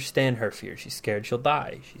 I understand her fear. She's scared she'll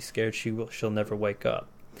die. She's scared she'll never wake up.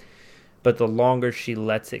 But the longer she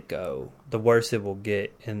lets it go, the worse it will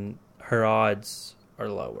get, and her odds are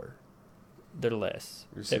lower. They're less.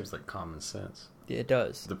 It seems like common sense. It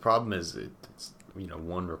does. The problem is,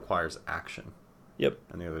 one requires action. Yep.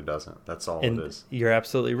 And the other doesn't. That's all and it is. You're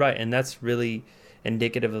absolutely right. And that's really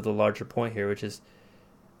indicative of the larger point here, which is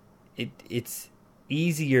it's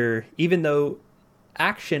easier, even though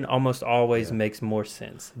action almost always makes more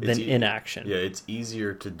sense than inaction. Yeah, it's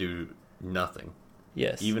easier to do nothing.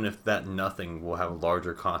 Yes. Even if that nothing will have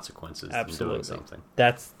larger consequences than doing something.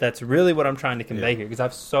 That's really what I'm trying to convey here, because I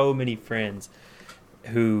have so many friends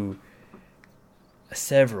who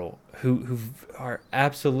are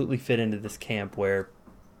absolutely fit into this camp where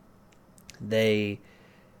they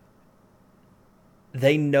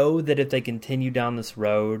know that if they continue down this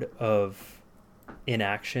road of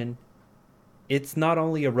inaction, it's not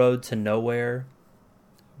only a road to nowhere,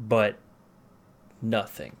 but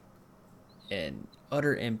nothing. And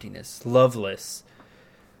utter emptiness, loveless,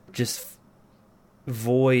 just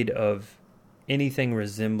void of anything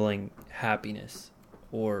resembling happiness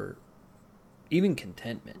or even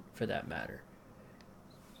contentment, for that matter.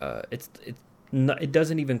 It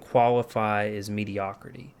doesn't even qualify as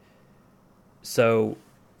mediocrity. So,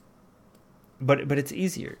 but it's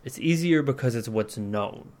easier. It's easier because it's what's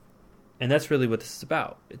known, and that's really what this is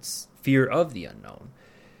about. It's fear of the unknown,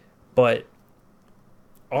 but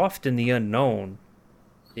often the unknown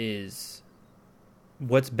is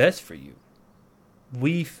what's best for you.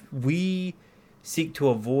 We seek to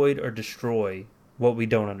avoid or destroy what we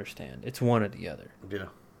don't understand. It's one or the other. Yeah.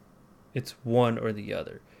 It's one or the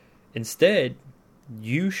other. Instead,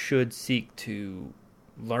 you should seek to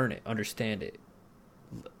learn it, understand it,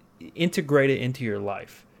 integrate it into your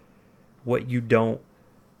life. What you don't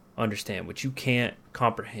understand, what you can't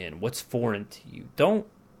comprehend, what's foreign to you. Don't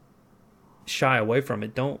shy away from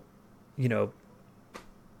it. Don't,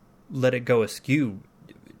 let it go askew.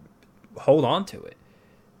 Hold on to it,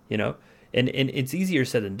 and it's easier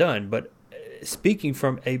said than done. But speaking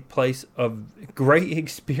from a place of great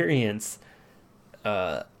experience,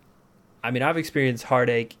 I've experienced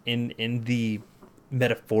heartache in the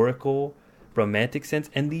metaphorical, romantic sense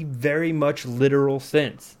and the very much literal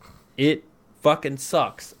sense. It fucking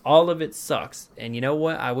sucks. All of it sucks. And you know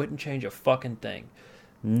what? I wouldn't change a fucking thing.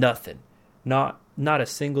 Nothing. Not a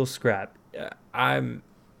single scrap. I'm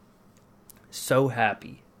so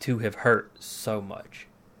happy to have hurt so much.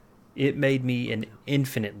 It made me an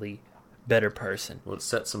infinitely better person. Well, it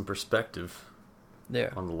sets some perspective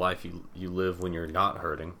on the life you live when you're not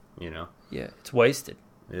hurting, Yeah, it's wasted.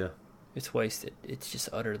 Yeah. It's wasted. It's just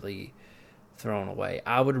utterly thrown away.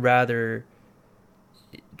 I would rather,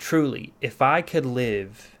 truly, if I could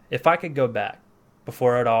go back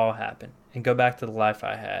before it all happened and go back to the life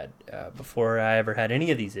I had before I ever had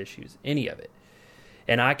any of these issues, any of it,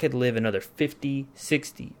 and I could live another 50,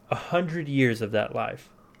 60, 100 years of that life,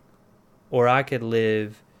 or I could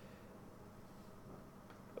live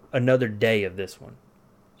another day of this one,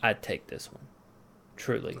 I'd take this one.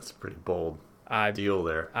 Truly. That's a pretty bold deal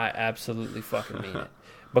there. I absolutely fucking mean it.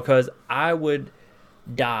 Because I would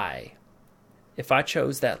die if I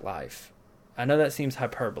chose that life, I know that seems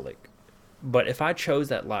hyperbolic, but if I chose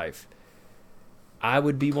that life, I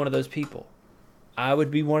would be one of those people. I would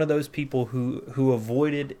be one of those people who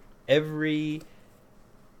avoided every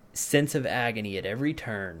sense of agony at every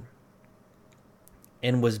turn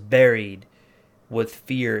and was buried with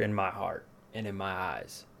fear in my heart and in my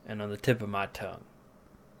eyes and on the tip of my tongue.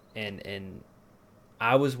 And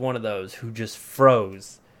I was one of those who just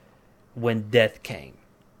froze when death came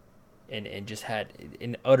and just had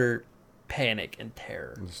an utter panic and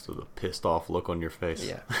terror. Just a pissed off look on your face.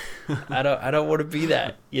 Yeah. I don't want to be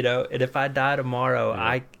that, you know. And if I die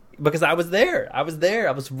tomorrow, because I was there. I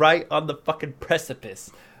was right on the fucking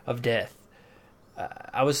precipice of death.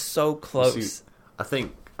 I was so close. See, I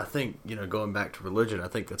think going back to religion, I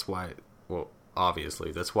think that's why. Well,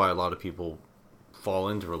 obviously, that's why a lot of people fall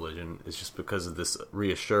into religion. Is just because of this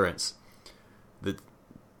reassurance that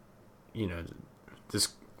this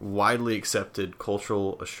widely accepted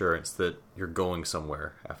cultural assurance that you're going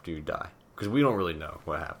somewhere after you die, because we don't really know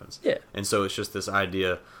what happens. Yeah. And so it's just this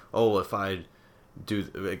idea, if I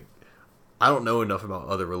do, I don't know enough about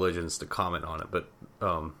other religions to comment on it, but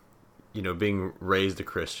being raised a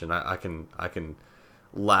Christian, I can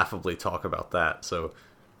laughably talk about that. So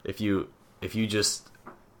if you just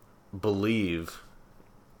believe,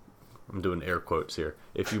 I'm doing air quotes here,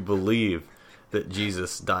 if you believe that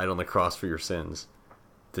Jesus died on the cross for your sins,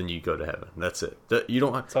 then you go to heaven. That's it. You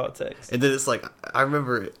don't. That's all it takes. And then it's like, I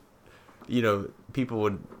remember, people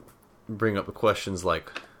would bring up the questions like,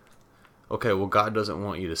 okay, well, God doesn't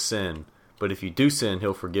want you to sin, but if you do sin,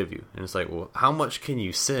 He'll forgive you. And it's like, well, how much can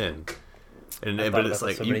you sin? But it's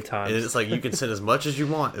like, so many times. And it's like you can sin as much as you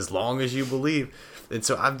want as long as you believe. And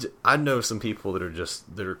so I know some people that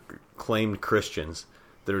are claimed Christians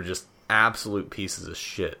that are just absolute pieces of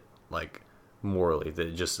shit, like morally,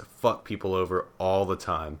 that just fuck people over all the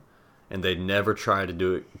time, and they never try to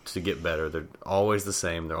do it to get better. They're always the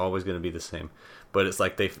same. They're always going to be the same. But it's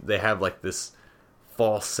like they have like this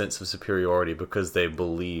false sense of superiority because they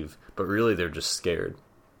believe, but really they're just scared.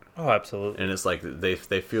 Oh, absolutely. And it's like they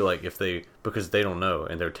feel like because they don't know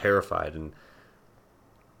and they're terrified. And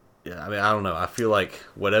yeah, I mean, I don't know. I feel like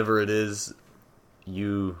whatever it is,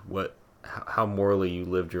 how morally you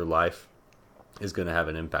lived your life is going to have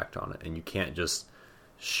an impact on it. And you can't just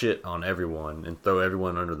shit on everyone and throw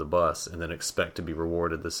everyone under the bus and then expect to be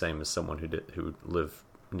rewarded the same as someone who lived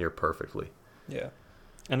near perfectly. Yeah.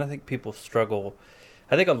 And I think people struggle.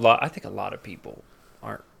 I think a lot of people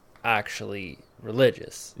aren't actually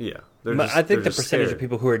religious. Yeah. I think the percentage of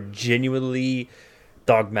people who are genuinely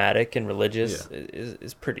dogmatic and religious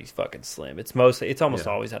is pretty fucking slim. It's almost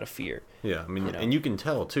always out of fear. Yeah, I mean, and you can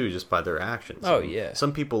tell too just by their actions. Oh, I mean, yeah.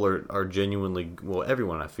 Some people are genuinely, well,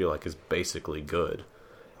 everyone I feel like is basically good.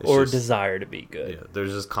 Or desire to be good. Yeah,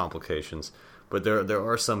 there's just complications. But there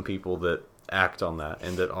are some people that act on that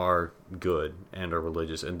and that are good and are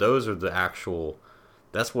religious. And those are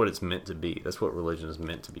that's what it's meant to be. That's what religion is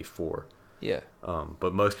meant to be for. Yeah.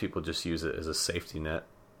 But most people just use it as a safety net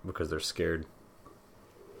because they're scared.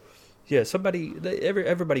 Yeah,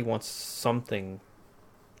 everybody wants something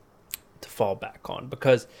to fall back on,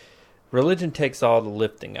 because religion takes all the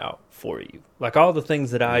lifting out for you. Like all the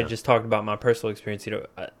things that I just talked about in my personal experience,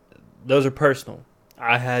 those are personal.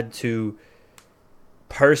 I had to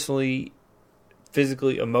personally,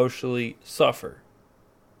 physically, emotionally suffer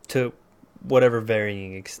to whatever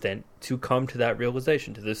varying extent to come to that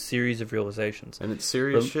realization, to this series of realizations. And it's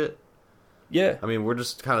serious shit. Yeah. I mean, we're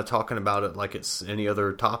just kind of talking about it like it's any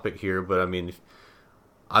other topic here, but I mean,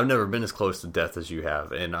 I've never been as close to death as you have,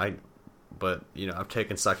 but I've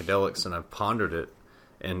taken psychedelics and I've pondered it,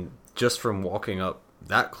 and just from walking up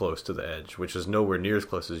that close to the edge, which is nowhere near as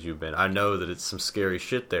close as you've been, I know that it's some scary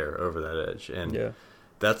shit there over that edge, and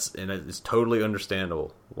it's totally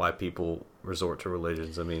understandable why people resort to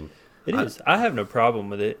religions. I mean, it is. I have no problem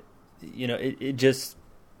with it. It just,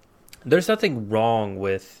 there's nothing wrong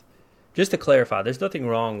with, just to clarify, there's nothing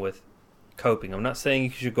wrong with coping. I'm not saying you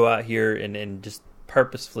should go out here and just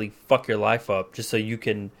purposefully fuck your life up just so you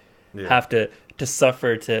can have to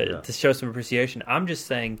suffer to show some appreciation. I'm just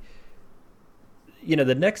saying,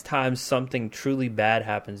 the next time something truly bad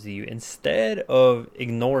happens to you, instead of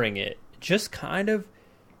ignoring it, just kind of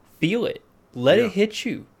feel it. Let it hit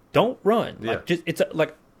you. Don't run. Yeah.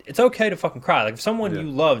 It's okay to fucking cry. Like if someone you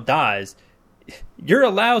love dies, you're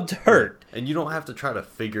allowed to hurt. And you don't have to try to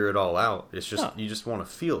figure it all out. It's just you just want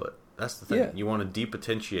to feel it. That's the thing. Yeah. You want to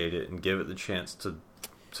depotentiate it and give it the chance to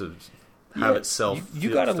have itself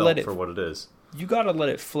felt for what it is. You got to let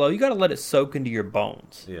it flow. You got to let it soak into your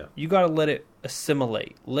bones. Yeah. You got to let it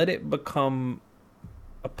assimilate. Let it become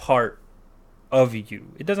a part of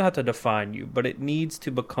you. It doesn't have to define you, but it needs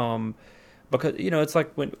to become, because, it's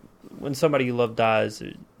like when somebody you love dies,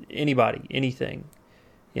 anybody, anything,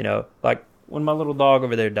 like when my little dog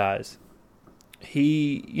over there dies,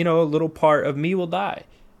 he, a little part of me will die.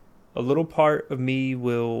 A little part of me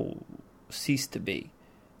will cease to be.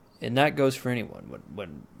 And that goes for anyone.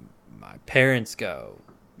 When my parents go,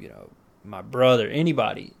 my brother,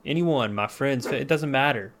 anybody, anyone, my friends, it doesn't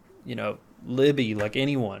matter. Libby, like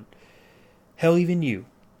anyone. Hell, even you.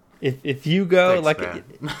 If you go, thanks,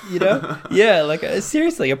 like, yeah, like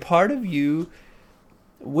seriously, a part of you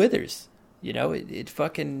withers. It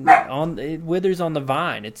withers on the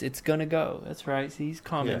vine. It's gonna go. That's right. See, he's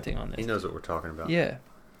commenting on this. He knows what we're talking about. Yeah.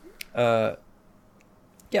 Part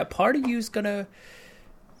of you's gonna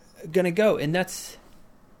go, and that's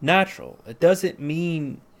natural. It doesn't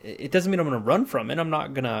mean I'm gonna run from it. I'm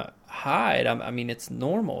not gonna hide. I mean, it's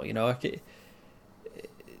normal.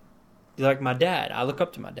 Like my dad. I look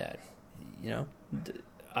up to my dad.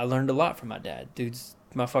 I learned a lot from my dad. Dude's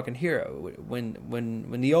my fucking hero.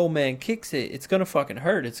 When the old man kicks it, it's gonna fucking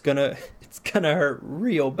hurt. It's gonna hurt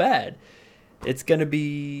real bad. It's gonna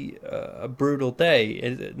be a brutal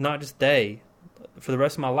day. Not just day, for the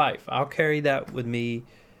rest of my life. I'll carry that with me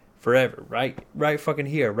forever. Right fucking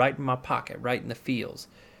here, right in my pocket, right in the feels,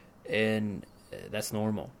 and that's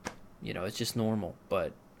normal. It's just normal.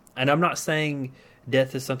 And I'm not saying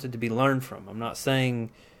death is something to be learned from. I'm not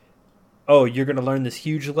saying, oh, you're gonna learn this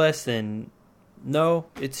huge lesson. No,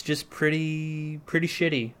 it's just pretty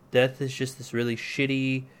shitty. Death is just this really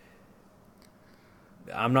shitty.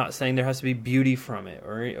 I'm not saying there has to be beauty from it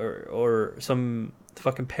or some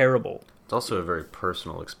fucking parable. It's also a very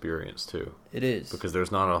personal experience too. It is, because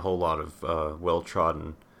there's not a whole lot of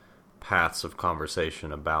well-trodden paths of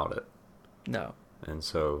conversation about it. No, and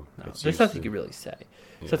so there's nothing you can really say.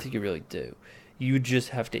 There's nothing you can really do. You just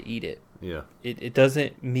have to eat it. Yeah. It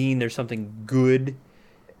doesn't mean there's something good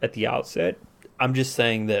at the outset. I'm just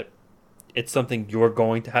saying that it's something you're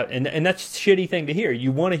going to have, and that's a shitty thing to hear.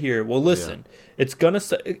 You want to hear, well, listen,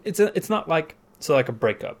 it's not like a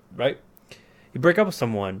breakup, right? You break up with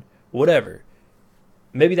someone, whatever.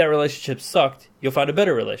 Maybe that relationship sucked. You'll find a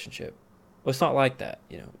better relationship. Well, it's not like that.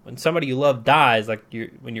 When somebody you love dies, like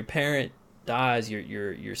when your parent dies,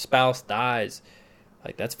 your spouse dies,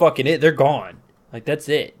 like that's fucking it. They're gone. Like that's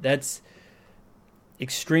it. That's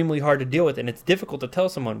extremely hard to deal with, and it's difficult to tell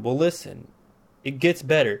someone, well, listen, it gets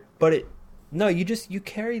better, but you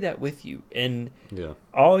carry that with you, and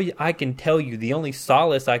all I can tell you, the only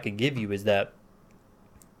solace I can give you is that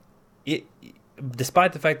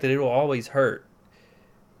despite the fact that it will always hurt,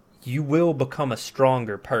 you will become a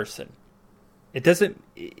stronger person. It doesn't.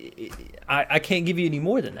 I can't give you any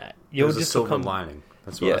more than that. There's a silver lining.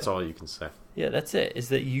 That's all you can say. Yeah, that's it. Is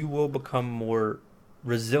that you will become more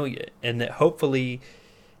resilient, and that hopefully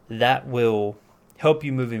that will help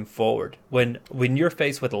you moving forward. When you're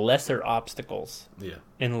faced with lesser obstacles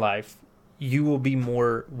in life, you will be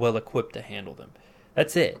more well equipped to handle them.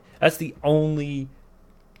 That's it. That's the only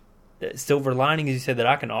silver lining, as you said, that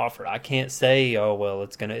I can offer. I can't say, oh well,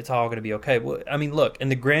 it's all gonna be okay. Well, I mean, look, in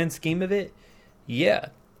the grand scheme of it,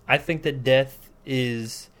 I think that death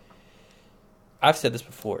is. I've said this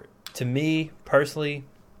before. To me personally,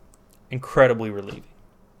 incredibly relieving.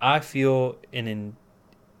 I feel an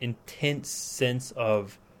intense sense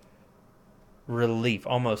of relief,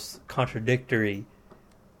 almost contradictory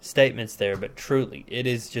statements there, but truly, it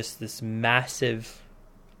is just this massive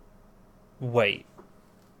weight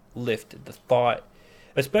lifted. The thought,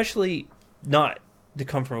 especially not to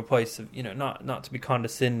come from a place of, not to be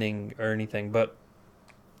condescending or anything, but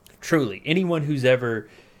truly, anyone who's ever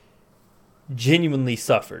genuinely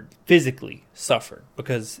physically suffered,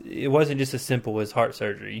 because it wasn't just as simple as heart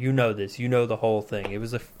surgery. You know this. You know the whole thing. It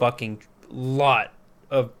was a fucking lot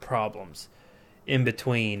of problems in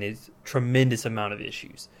between. It's a tremendous amount of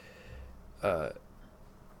issues.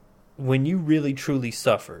 When you really truly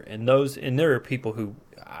suffer, and there are people who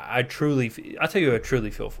I'll tell you who I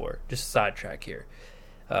truly feel for. Just a sidetrack here.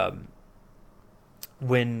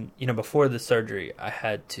 When, before the surgery,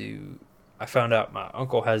 I found out my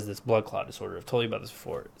uncle has this blood clot disorder. I've told you about this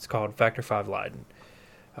before. It's called factor V Leiden.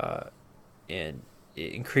 And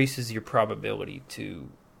it increases your probability to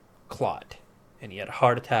clot. And he had a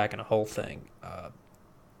heart attack and a whole thing.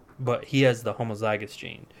 But he has the homozygous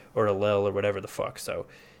gene, or allele, or whatever the fuck. So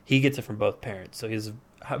he gets it from both parents. So he has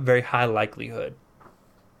a very high likelihood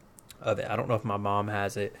of it. I don't know if my mom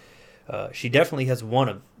has it. She definitely has one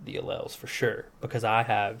of the alleles for sure, because I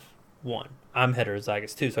have one. I'm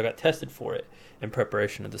heterozygous too, so I got tested for it in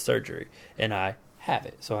preparation of the surgery, and I have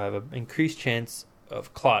it. So I have an increased chance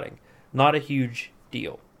of clotting. Not a huge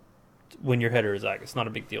deal. when you're heterozygous. It's not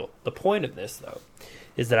a big deal. The point of this, though,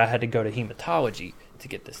 is that I had to go to hematology to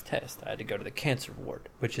get this test. I had to go to the cancer ward,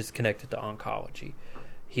 which is connected to oncology.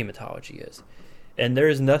 Hematology is. And there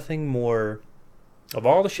is nothing more, of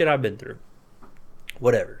all the shit I've been through,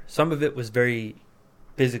 whatever. Some of it was very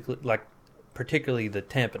physically, like particularly the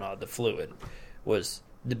tamponade, the fluid, was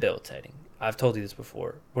debilitating. I've told you this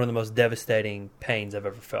before. One of the most devastating pains I've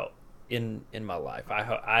ever felt in my life.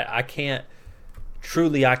 I can't,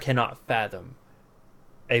 truly I cannot fathom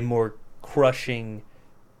a more crushing,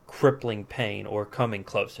 crippling pain or coming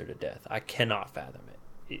closer to death. I cannot fathom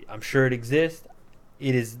it. I'm sure it exists.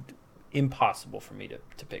 It is impossible for me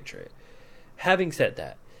to picture it. Having said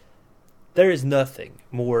that, there is nothing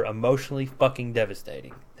more emotionally fucking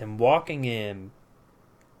devastating than walking in.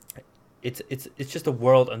 It's just a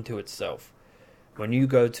world unto itself when you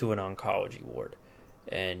go to an oncology ward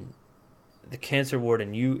and the cancer ward,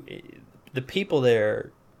 and the people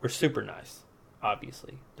there were super nice.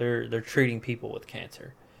 Obviously, they're treating people with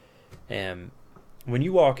cancer, and when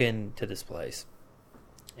you walk into this place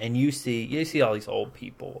and you see all these old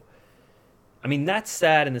people, I mean, that's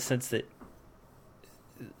sad in the sense that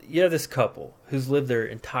you have this couple who's lived their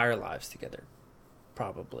entire lives together,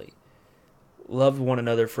 probably loved one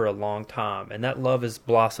another for a long time, and that love has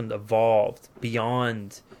blossomed, evolved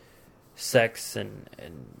beyond sex and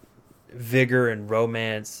vigor and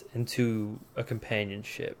romance into a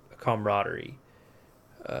companionship, a camaraderie,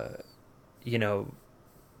 a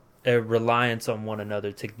reliance on one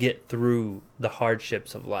another to get through the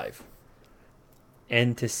hardships of life.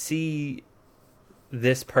 And to see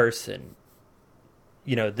this person,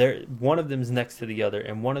 one of them is next to the other,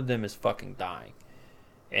 and one of them is fucking dying,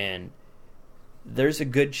 and there's a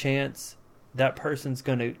good chance that person's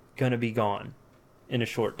gonna be gone in a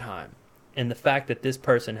short time. And the fact that this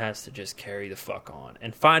person has to just carry the fuck on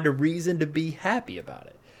and find a reason to be happy about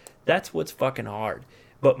it, that's what's fucking hard.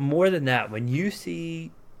 But more than that, when you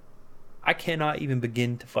see, I cannot even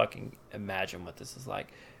begin to fucking imagine what this is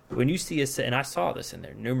like. When you see and I saw this in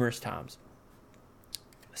there numerous times,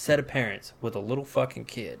 a set of parents with a little fucking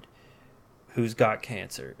kid who's got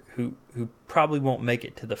cancer, who probably won't make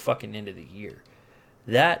it to the fucking end of the year.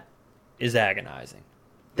 That is agonizing.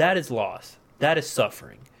 That is loss. That is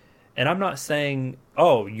suffering. And I'm not saying,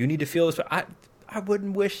 oh, you need to feel this. I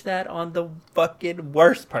wouldn't wish that on the fucking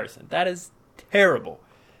worst person. That is terrible.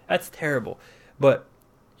 That's terrible. But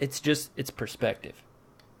it's perspective.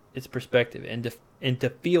 It's perspective. And to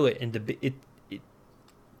feel it, and to be,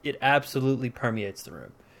 it absolutely permeates the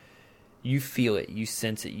room. You feel it, you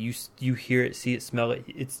sense it, you hear it, see it, smell it.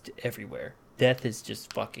 It's everywhere. Death is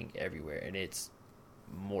just fucking everywhere, and it's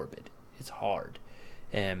morbid. It's hard.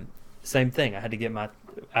 And same thing. I had to get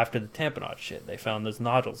after the tamponade shit, they found those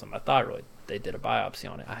nodules in my thyroid. They did a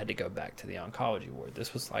biopsy on it. I had to go back to the oncology ward.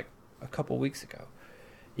 This was like a couple weeks ago,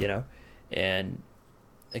 and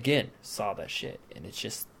again, saw that shit, and it's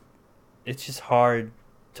just hard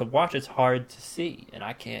to watch. It's hard to see, and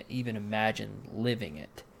I can't even imagine living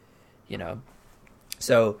it.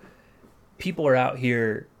 So people are out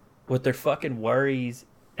here with their fucking worries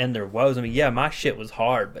and their woes. I mean, yeah, my shit was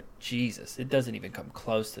hard, but Jesus, it doesn't even come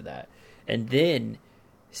close to that. And then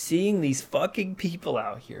seeing these fucking people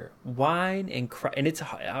out here whine and cry, and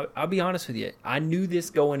I'll be honest with you, I knew this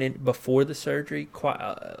going in before the surgery,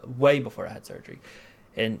 way before I had surgery.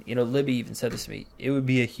 And, Libby even said this to me, it would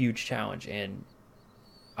be a huge challenge. And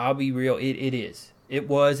I'll be real, it is. It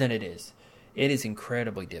was and it is. It is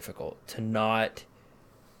incredibly difficult to not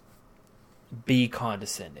be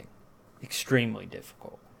condescending. Extremely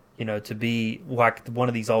difficult. To be like one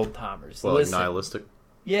of these old timers. Well, like nihilistic?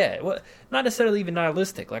 Yeah, well, not necessarily even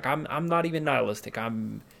nihilistic. Like, I'm not even nihilistic. I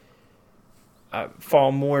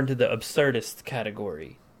fall more into the absurdist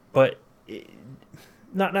category. But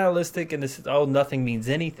not nihilistic in this, nothing means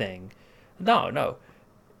anything. No.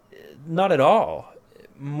 Not at all.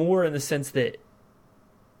 More in the sense that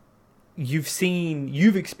you've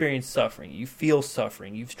experienced suffering, you feel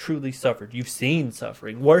suffering, you've truly suffered, you've seen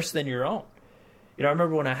suffering worse than your own. I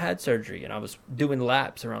remember when I had surgery and I was doing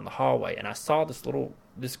laps around the hallway and I saw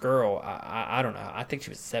this girl, I don't know, I think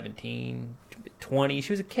she was 17, 20,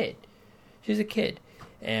 she was a kid.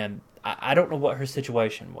 And I don't know what her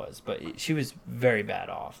situation was, but she was very bad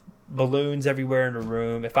off. Balloons everywhere in her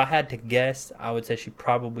room. If I had to guess, I would say she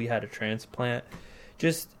probably had a transplant.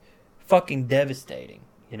 Just fucking devastating.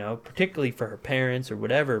 Particularly for her parents or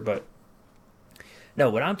whatever. But no,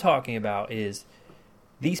 what I'm talking about is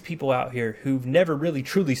these people out here who've never really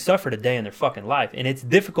truly suffered a day in their fucking life. And it's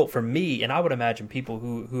difficult for me, and I would imagine people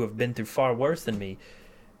who have been through far worse than me,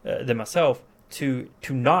 than myself, to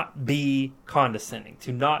not be condescending,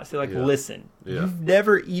 to not say, like, listen, Yeah. you've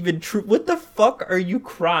never even what the fuck are you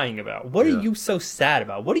crying about? What are you so sad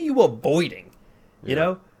about? What are you avoiding? You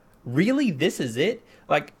know? Really, this is it?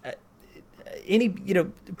 Like, any, you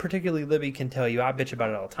know, particularly Libby can tell you, I bitch about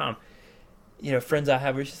it all the time. You know, friends I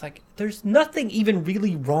have, where it's just like, there's nothing even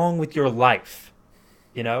really wrong with your life.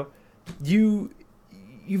 You know?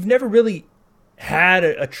 You've never really had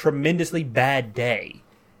a tremendously bad day.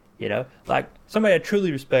 You know? Like, somebody I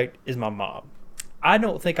truly respect is my mom. I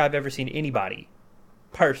don't think I've ever seen anybody,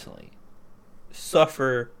 personally,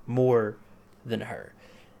 suffer more than her.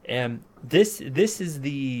 And this is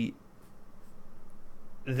the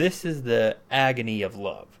agony of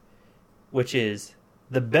love, which is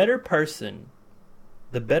the better a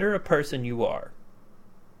person you are,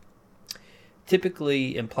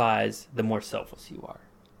 typically implies the more selfless you are,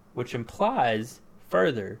 which implies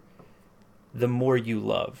further the more you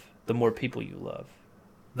love, the more people you love,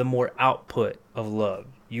 the more output of love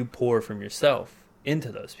you pour from yourself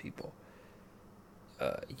into those people.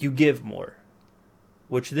 You give more,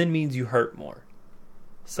 which then means you hurt more.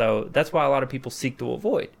 So that's why a lot of people seek to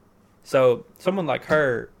avoid. So someone like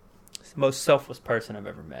her is the most selfless person I've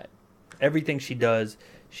ever met. Everything she does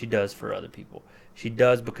for other people. She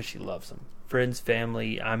does because she loves them. Friends,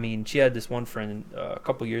 family. I mean, she had this one friend a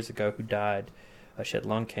couple years ago who died. She had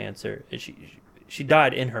lung cancer. And she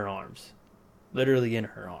died in her arms. Literally in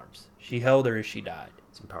her arms. She held her as she died.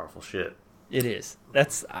 Some powerful shit. It is.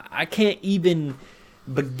 I can't even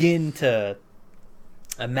begin to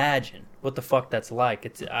imagine what the fuck that's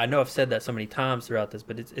like. I know I've said that so many times throughout this,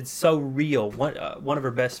 but it's so real. One of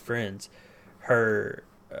her best friends,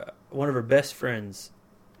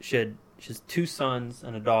 she has 2 sons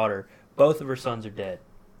and a daughter. Both of her sons are dead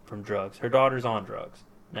from drugs. Her daughter's on drugs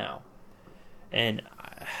now, and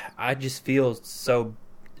I just feel so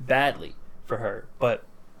badly for her. But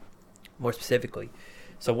more specifically,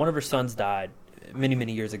 so one of her sons died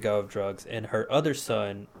many years ago of drugs, and her other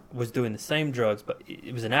son was doing the same drugs, but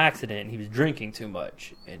it was an accident, and he was drinking too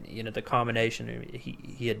much, and you know, the combination,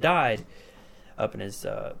 he had died up in his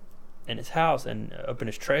house and up in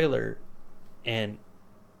his trailer, and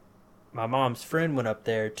my mom's friend went up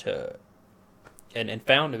there and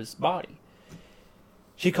found his body.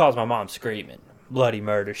 She calls my mom screaming, bloody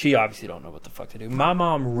murder. She obviously don't know what the fuck to do. My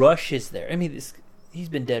mom rushes there. I mean, he's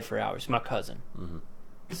been dead for hours. My cousin,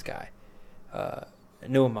 this guy. I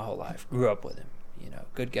knew him my whole life. Grew up with him. You know,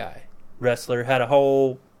 good guy. Wrestler. Had a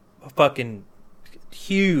whole fucking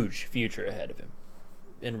huge future ahead of him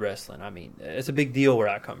in wrestling. I mean, it's a big deal where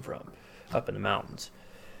I come from, up in the mountains.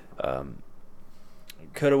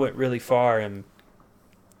 Could have went really far, and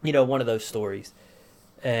you know, one of those stories.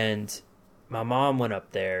 And my mom went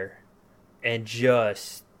up there and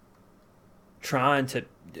just trying to,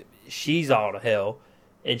 she's all to hell,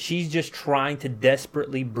 and she's just trying to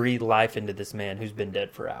desperately breathe life into this man who's been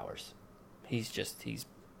dead for hours. He's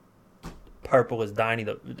purple as Barney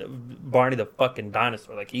the fucking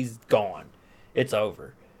dinosaur. Like, he's gone. It's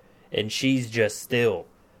over. And she's just still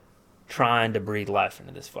trying to breathe life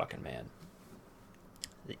into this fucking man.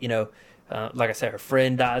 You know, like I said, her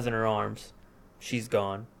friend dies in her arms. She's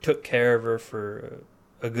gone. Took care of her for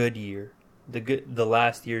a good year. The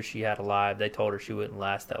last year she had alive, they told her she wouldn't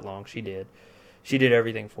last that long. She did. She did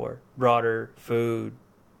everything for her. Brought her food,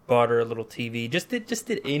 bought her a little TV, just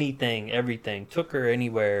did anything, everything. Took her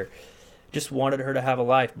anywhere. Just wanted her to have a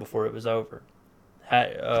life before it was over.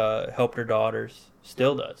 Helped her daughters.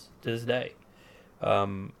 Still does to this day.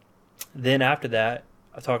 Then after that,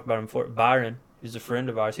 I talked about him before. Byron, who's a friend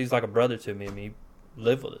of ours. He's like a brother to me. I mean, he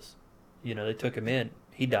lived with us. You know, they took him in.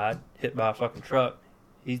 He died, hit by a fucking truck.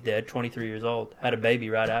 He's dead, 23 years old. Had a baby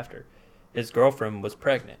right after. His girlfriend was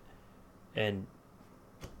pregnant. And,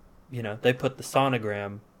 you know, they put the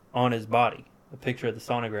sonogram on his body. A picture of the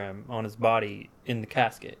sonogram on his body in the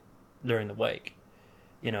casket during the wake.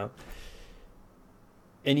 You know.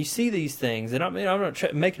 And you see these things, and I mean, I'm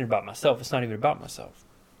not making it about myself. It's not even about myself.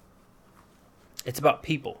 It's about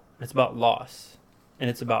people. It's about loss. And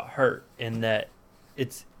it's about hurt. And that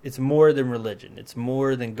it's more than religion. It's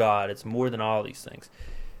more than God. It's more than all these things.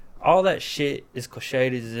 All that shit, as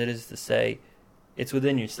cliched as it is to say, it's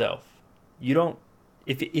within yourself. You don't,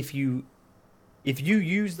 if you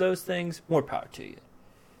use those things, more power to you.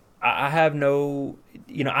 I have no,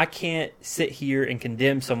 you know, I can't sit here and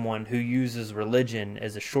condemn someone who uses religion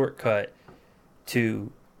as a shortcut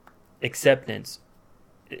to acceptance,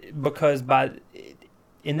 because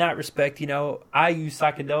in that respect, you know, I use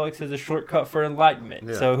psychedelics as a shortcut for enlightenment.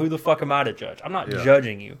 Yeah. So who the fuck am I to judge? I'm not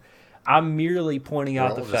judging you. I'm merely pointing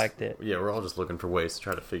out the fact that... Yeah, we're all just looking for ways to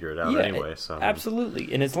try to figure it out anyway. So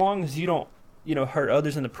absolutely. And as long as you don't hurt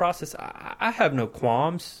others in the process, I have no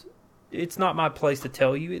qualms. It's not my place to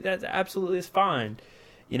tell you. That absolutely is fine.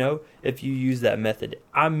 If you use that method.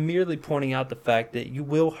 I'm merely pointing out the fact that you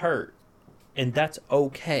will hurt, and that's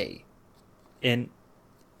okay.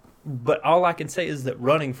 But all I can say is that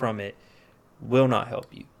running from it will not help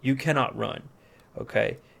you. You cannot run,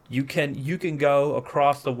 okay? You can go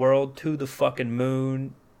across the world to the fucking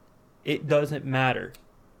moon. It doesn't matter.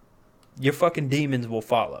 Your fucking demons will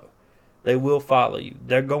follow. They will follow you.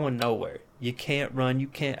 They're going nowhere. You can't run. You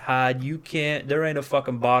can't hide. There ain't a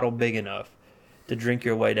fucking bottle big enough to drink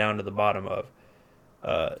your way down to the bottom of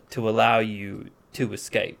to allow you to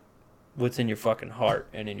escape what's in your fucking heart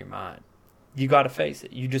and in your mind. You got to face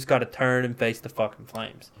it. You just got to turn and face the fucking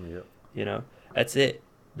flames. Yep. That's it.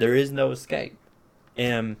 There is no escape.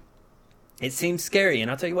 And it seems scary.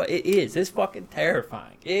 And I'll tell you what, it is. It's fucking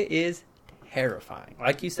terrifying. It is terrifying.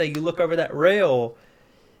 Like you say, you look over that rail,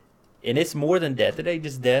 and it's more than death. It ain't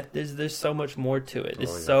just death. There's so much more to it.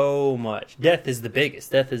 There's so much. Death is the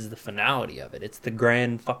biggest. Death is the finality of it. It's the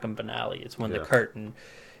grand fucking finale. It's when the curtain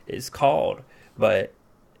is called. But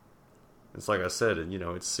it's like I said,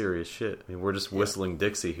 it's serious shit. I mean, we're just whistling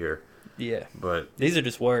Dixie here. Yeah. But these are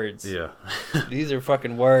just words. Yeah. These are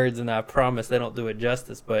fucking words, and I promise they don't do it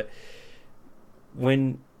justice. But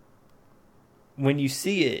when you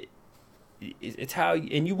see it, it's how,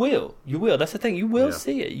 and you will. That's the thing. You will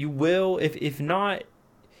see it. You will. If not,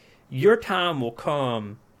 your time will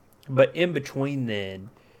come. But in between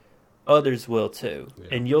then, others will too,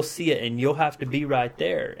 and you'll see it, and you'll have to be right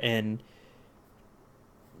there. And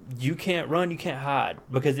you can't run. You can't hide,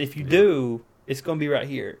 because if you do, it's going to be right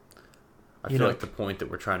here. I feel like the point that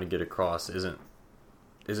we're trying to get across isn't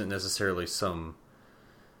necessarily some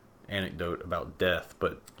anecdote about death,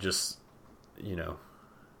 but just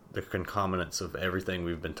the concomitants of everything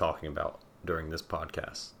we've been talking about during this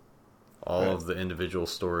podcast. All of the individual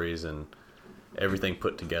stories and everything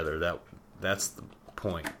put together. That's the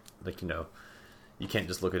point. Like, you can't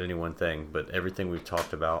just look at any one thing, but everything we've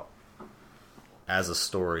talked about as a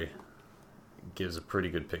story gives a pretty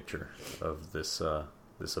good picture of this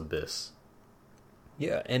abyss.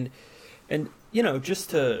 Yeah, and just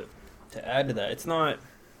to add to that,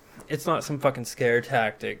 it's not some fucking scare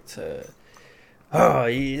tactic to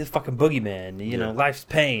he's a fucking boogeyman, life's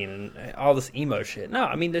pain and all this emo shit. No,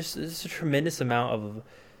 I mean there's a tremendous amount of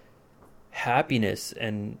happiness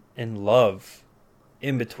and love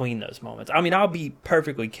in between those moments. I mean, I'll be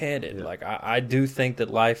perfectly candid. Yeah. Like I do think that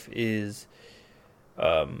life is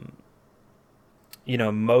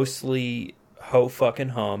mostly ho fucking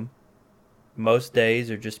hum. Most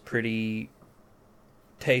days are just pretty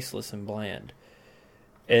tasteless and bland.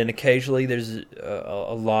 And occasionally there's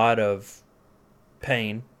a lot of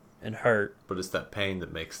pain and hurt. But it's that pain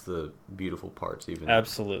that makes the beautiful parts even.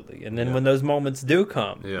 Absolutely. And then when those moments do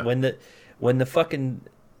come, when the fucking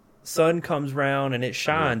sun comes round and it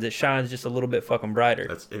shines just a little bit fucking brighter.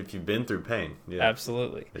 That's if you've been through pain. Yeah.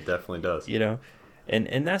 Absolutely. It definitely does.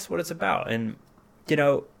 And that's what it's about. And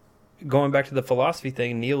going back to the philosophy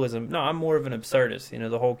thing, nihilism, no, I'm more of an absurdist.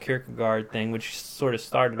 The whole Kierkegaard thing, which sort of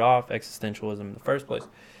started off existentialism in the first place.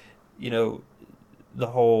 The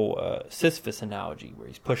whole Sisyphus analogy, where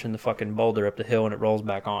he's pushing the fucking boulder up the hill and it rolls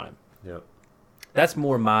back on him. Yep. That's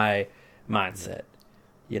more my mindset.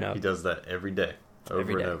 He does that every day,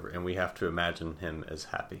 over and over, and we have to imagine him as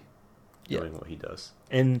happy doing what he does.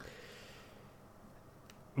 And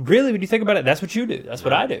really, when you think about it, that's what you do. That's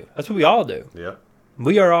what I do. That's what we all do. Yeah.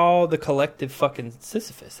 We are all the collective fucking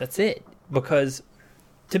Sisyphus. That's it. Because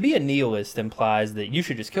to be a nihilist implies that you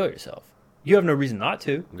should just kill yourself. You have no reason not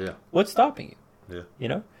to. Yeah. What's stopping you?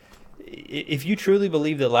 Yeah. If you truly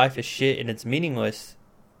believe that life is shit and it's meaningless,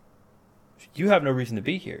 you have no reason to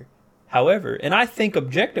be here. However, and I think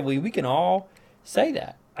objectively we can all say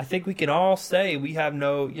that. I think we can all say we have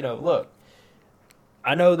no, look,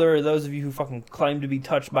 I know there are those of you who fucking claim to be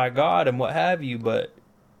touched by God and what have you, but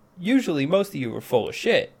usually most of you are full of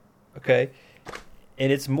shit, okay?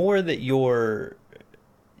 And it's more that you're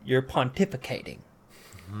pontificating.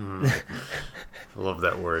 I love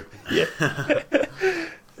that word. Yeah.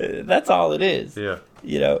 That's all it is. Yeah.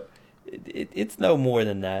 It's no more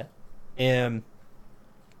than that. And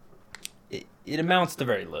it amounts to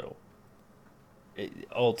very little.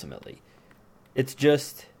 Ultimately. It's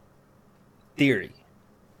just theory.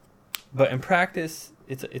 But in practice,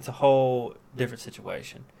 it's a whole different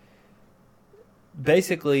situation.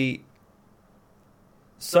 Basically,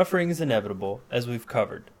 suffering is inevitable, as we've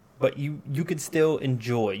covered. But you could still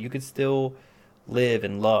enjoy. You could still live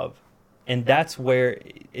and love. And that's where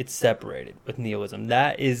it's separated with nihilism.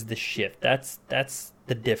 That is the shift. That's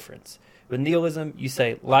the difference With nihilism, you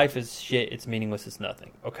say life is shit, it's meaningless, it's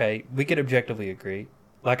nothing. Okay, we could objectively agree.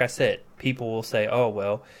 Like I said, people will say, "Oh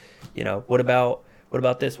well, you know, what about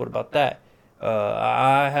this? What about that?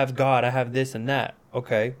 I have God, I have this and that."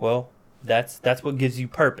 Okay, well, that's what gives you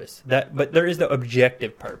purpose. But there is no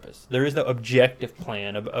objective purpose. There is no objective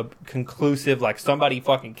plan, a conclusive, like somebody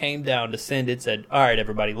fucking came down, descended, said, "All right,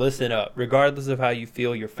 everybody, listen up. Regardless of how you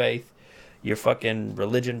feel, your faith, your fucking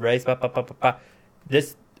religion, race,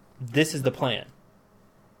 this is the plan."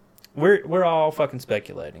 We're all fucking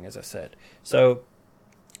speculating, as I said. So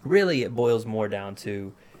really, it boils more down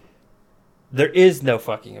to there is no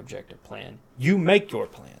fucking objective plan. You make your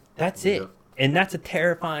plan. That's it. And that's a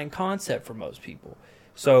terrifying concept for most people.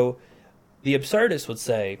 So the absurdist would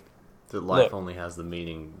say that life only has the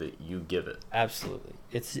meaning that you give it. Absolutely.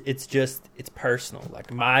 It's personal.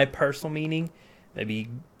 Like my personal meaning may be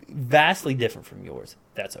vastly different from yours.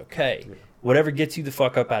 That's okay. Yeah. Whatever gets you the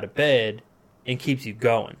fuck up out of bed and keeps you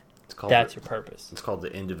going. That's your purpose. It's called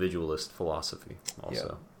the individualist philosophy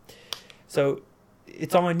also. Yeah. So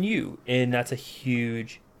it's on you, and that's a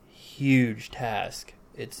huge, huge task.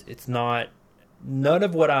 It's not none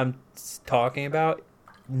of what I'm talking about.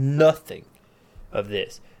 Nothing of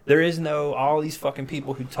this. There is no all these fucking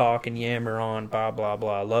people who talk and yammer on blah blah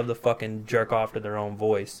blah. Love to fucking jerk off to their own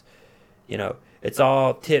voice. You know, it's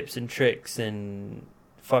all tips and tricks and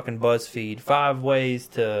fucking BuzzFeed 5 ways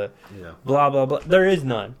to blah blah blah. There is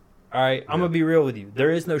none. All right, I'm going to be real with you.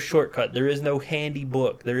 There is no shortcut. There is no handy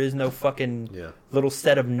book. There is no fucking little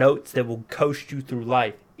set of notes that will coast you through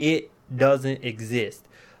life. It doesn't exist.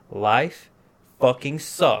 Life fucking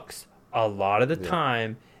sucks a lot of the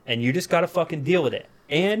time, and you just got to fucking deal with it.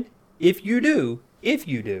 And if you do,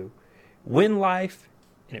 when life,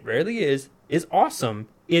 and it rarely is awesome,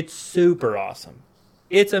 it's super awesome.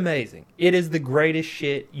 It's amazing. It is the greatest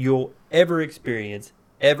shit you'll ever experience,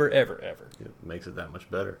 ever, ever, ever. It makes it that much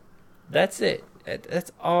better. That's it.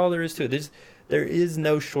 That's all there is to it. There is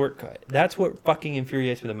no shortcut. That's what fucking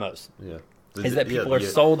infuriates me the most. Yeah. Is that people are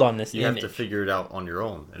sold on this image. You have to figure it out on your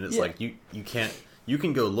own. And it's like you can't... You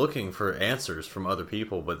can go looking for answers from other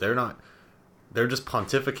people, but they're not... They're just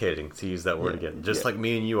pontificating, to use that word again. Just like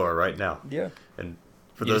me and you are right now. Yeah. And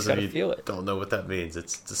for those of you who don't know what that means,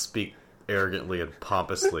 it's to speak arrogantly and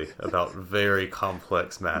pompously about very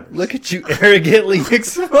complex matters. Look at you arrogantly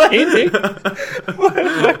explaining what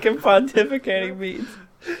fucking pontificating means.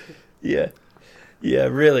 Yeah,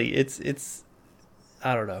 really, it's.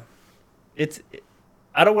 I don't know.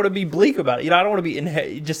 I don't want to be bleak about it. You know, I don't want to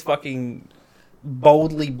be just fucking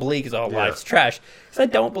boldly bleak as all life's trash. Because I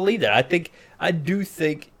don't believe that. I do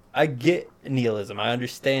think I get nihilism. I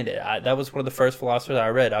understand it. That was one of the first philosophers I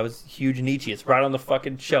read. I was huge Nietzsche. It's right on the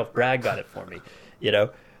fucking shelf. Brad got it for me. You know,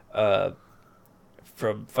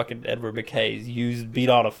 from fucking Edward McKay's used beat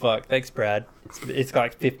on a fuck. Thanks, Brad. It's got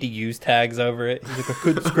like 50 used tags over it. He's like, I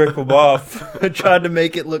couldn't scrape them off. I tried to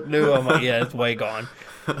make it look new. I'm like, yeah, it's way gone.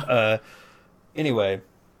 Anyway,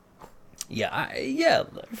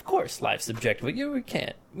 of course, life's subjective. We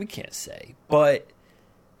can't say, but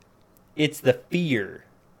it's the fear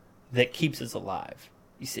that keeps us alive.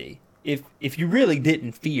 You see, if you really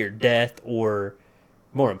didn't fear death, or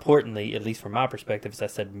more importantly, at least from my perspective, as I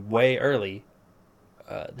said way early,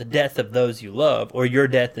 the death of those you love, or your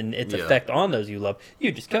death and its effect on those you love,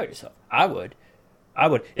 you'd just kill yourself. I would.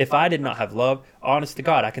 If I did not have love, honest to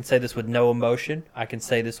God, I can say this with no emotion. I can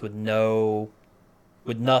say this with nothing.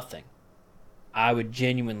 I would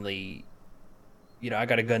genuinely, I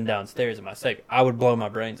got a gun downstairs in my safe. I would blow my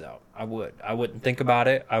brains out. I would. I wouldn't think about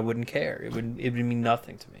it. I wouldn't care. It would mean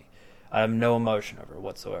nothing to me. I have no emotion over it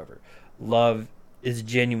whatsoever. Love is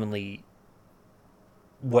genuinely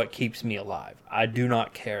what keeps me alive. I do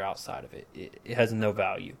not care outside of it. It has no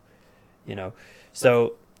value,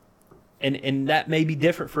 So, and that may be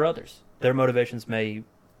different for others. Their motivations may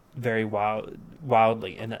vary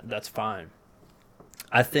wildly, and that's fine.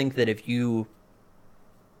 I think that if you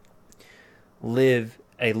live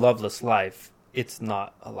a loveless life, it's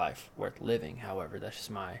not a life worth living. However, that's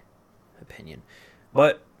just my opinion.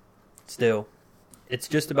 But still, it's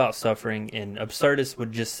just about suffering, and absurdists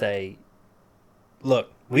would just say,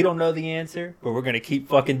 look, we don't know the answer, but we're going to keep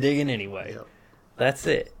fucking digging anyway. Yep. That's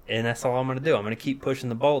it. And that's all I'm going to do. I'm going to keep pushing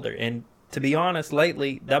the boulder. And to be honest,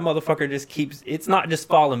 lately, that motherfucker just keeps... It's not just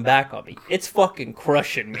falling back on me. It's fucking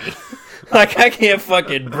crushing me. Like, I can't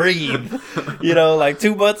fucking breathe. Like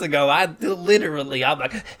 2 months ago, I'm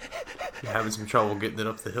like... You're having some trouble getting it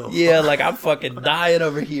up the hill. Yeah, like I'm fucking dying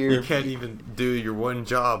over here. You can't even do your one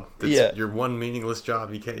job. That's your one meaningless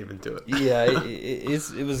job. You can't even do it. Yeah,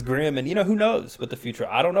 it was grim. And, who knows with the future?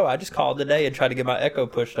 I don't know. I just called today and tried to get my echo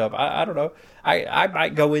pushed up. I don't know. I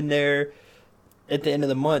might go in there at the end of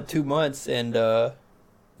the month, 2 months, and,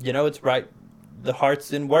 it's right. The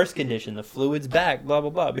heart's in worse condition. The fluid's back, blah,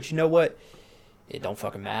 blah, blah. But you know what? It don't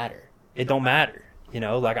fucking matter. It don't matter.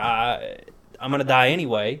 Like I'm going to die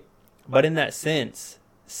anyway. But in that sense,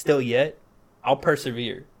 still yet, I'll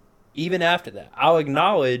persevere. Even after that, I'll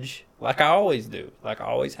acknowledge, like I always do, like I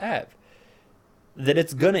always have, that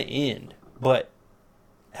it's going to end. But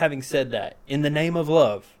having said that, in the name of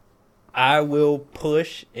love, I will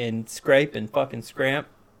push and scrape and fucking scramp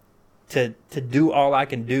to do all I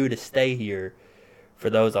can do to stay here for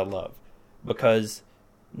those I love. Because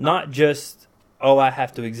not just, I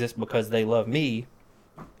have to exist because they love me,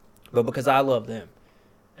 but because I love them.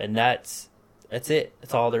 And that's it.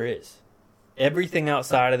 That's all there is. Everything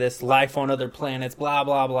outside of this, life on other planets, blah,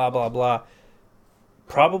 blah, blah, blah, blah,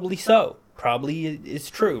 probably so. Probably it's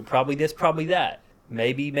true. Probably this, probably that.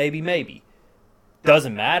 Maybe, maybe, maybe.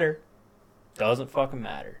 Doesn't matter. Doesn't fucking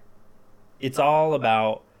matter. It's all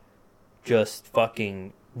about just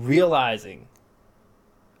fucking realizing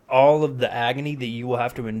all of the agony that you will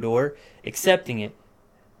have to endure, accepting it,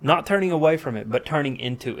 not turning away from it, but turning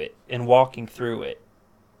into it and walking through it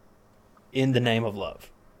in the name of love.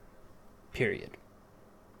 Period.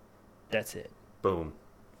 That's it. Boom.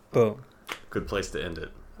 Boom. Good place to end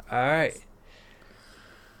it. All right.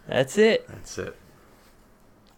 That's it. That's it.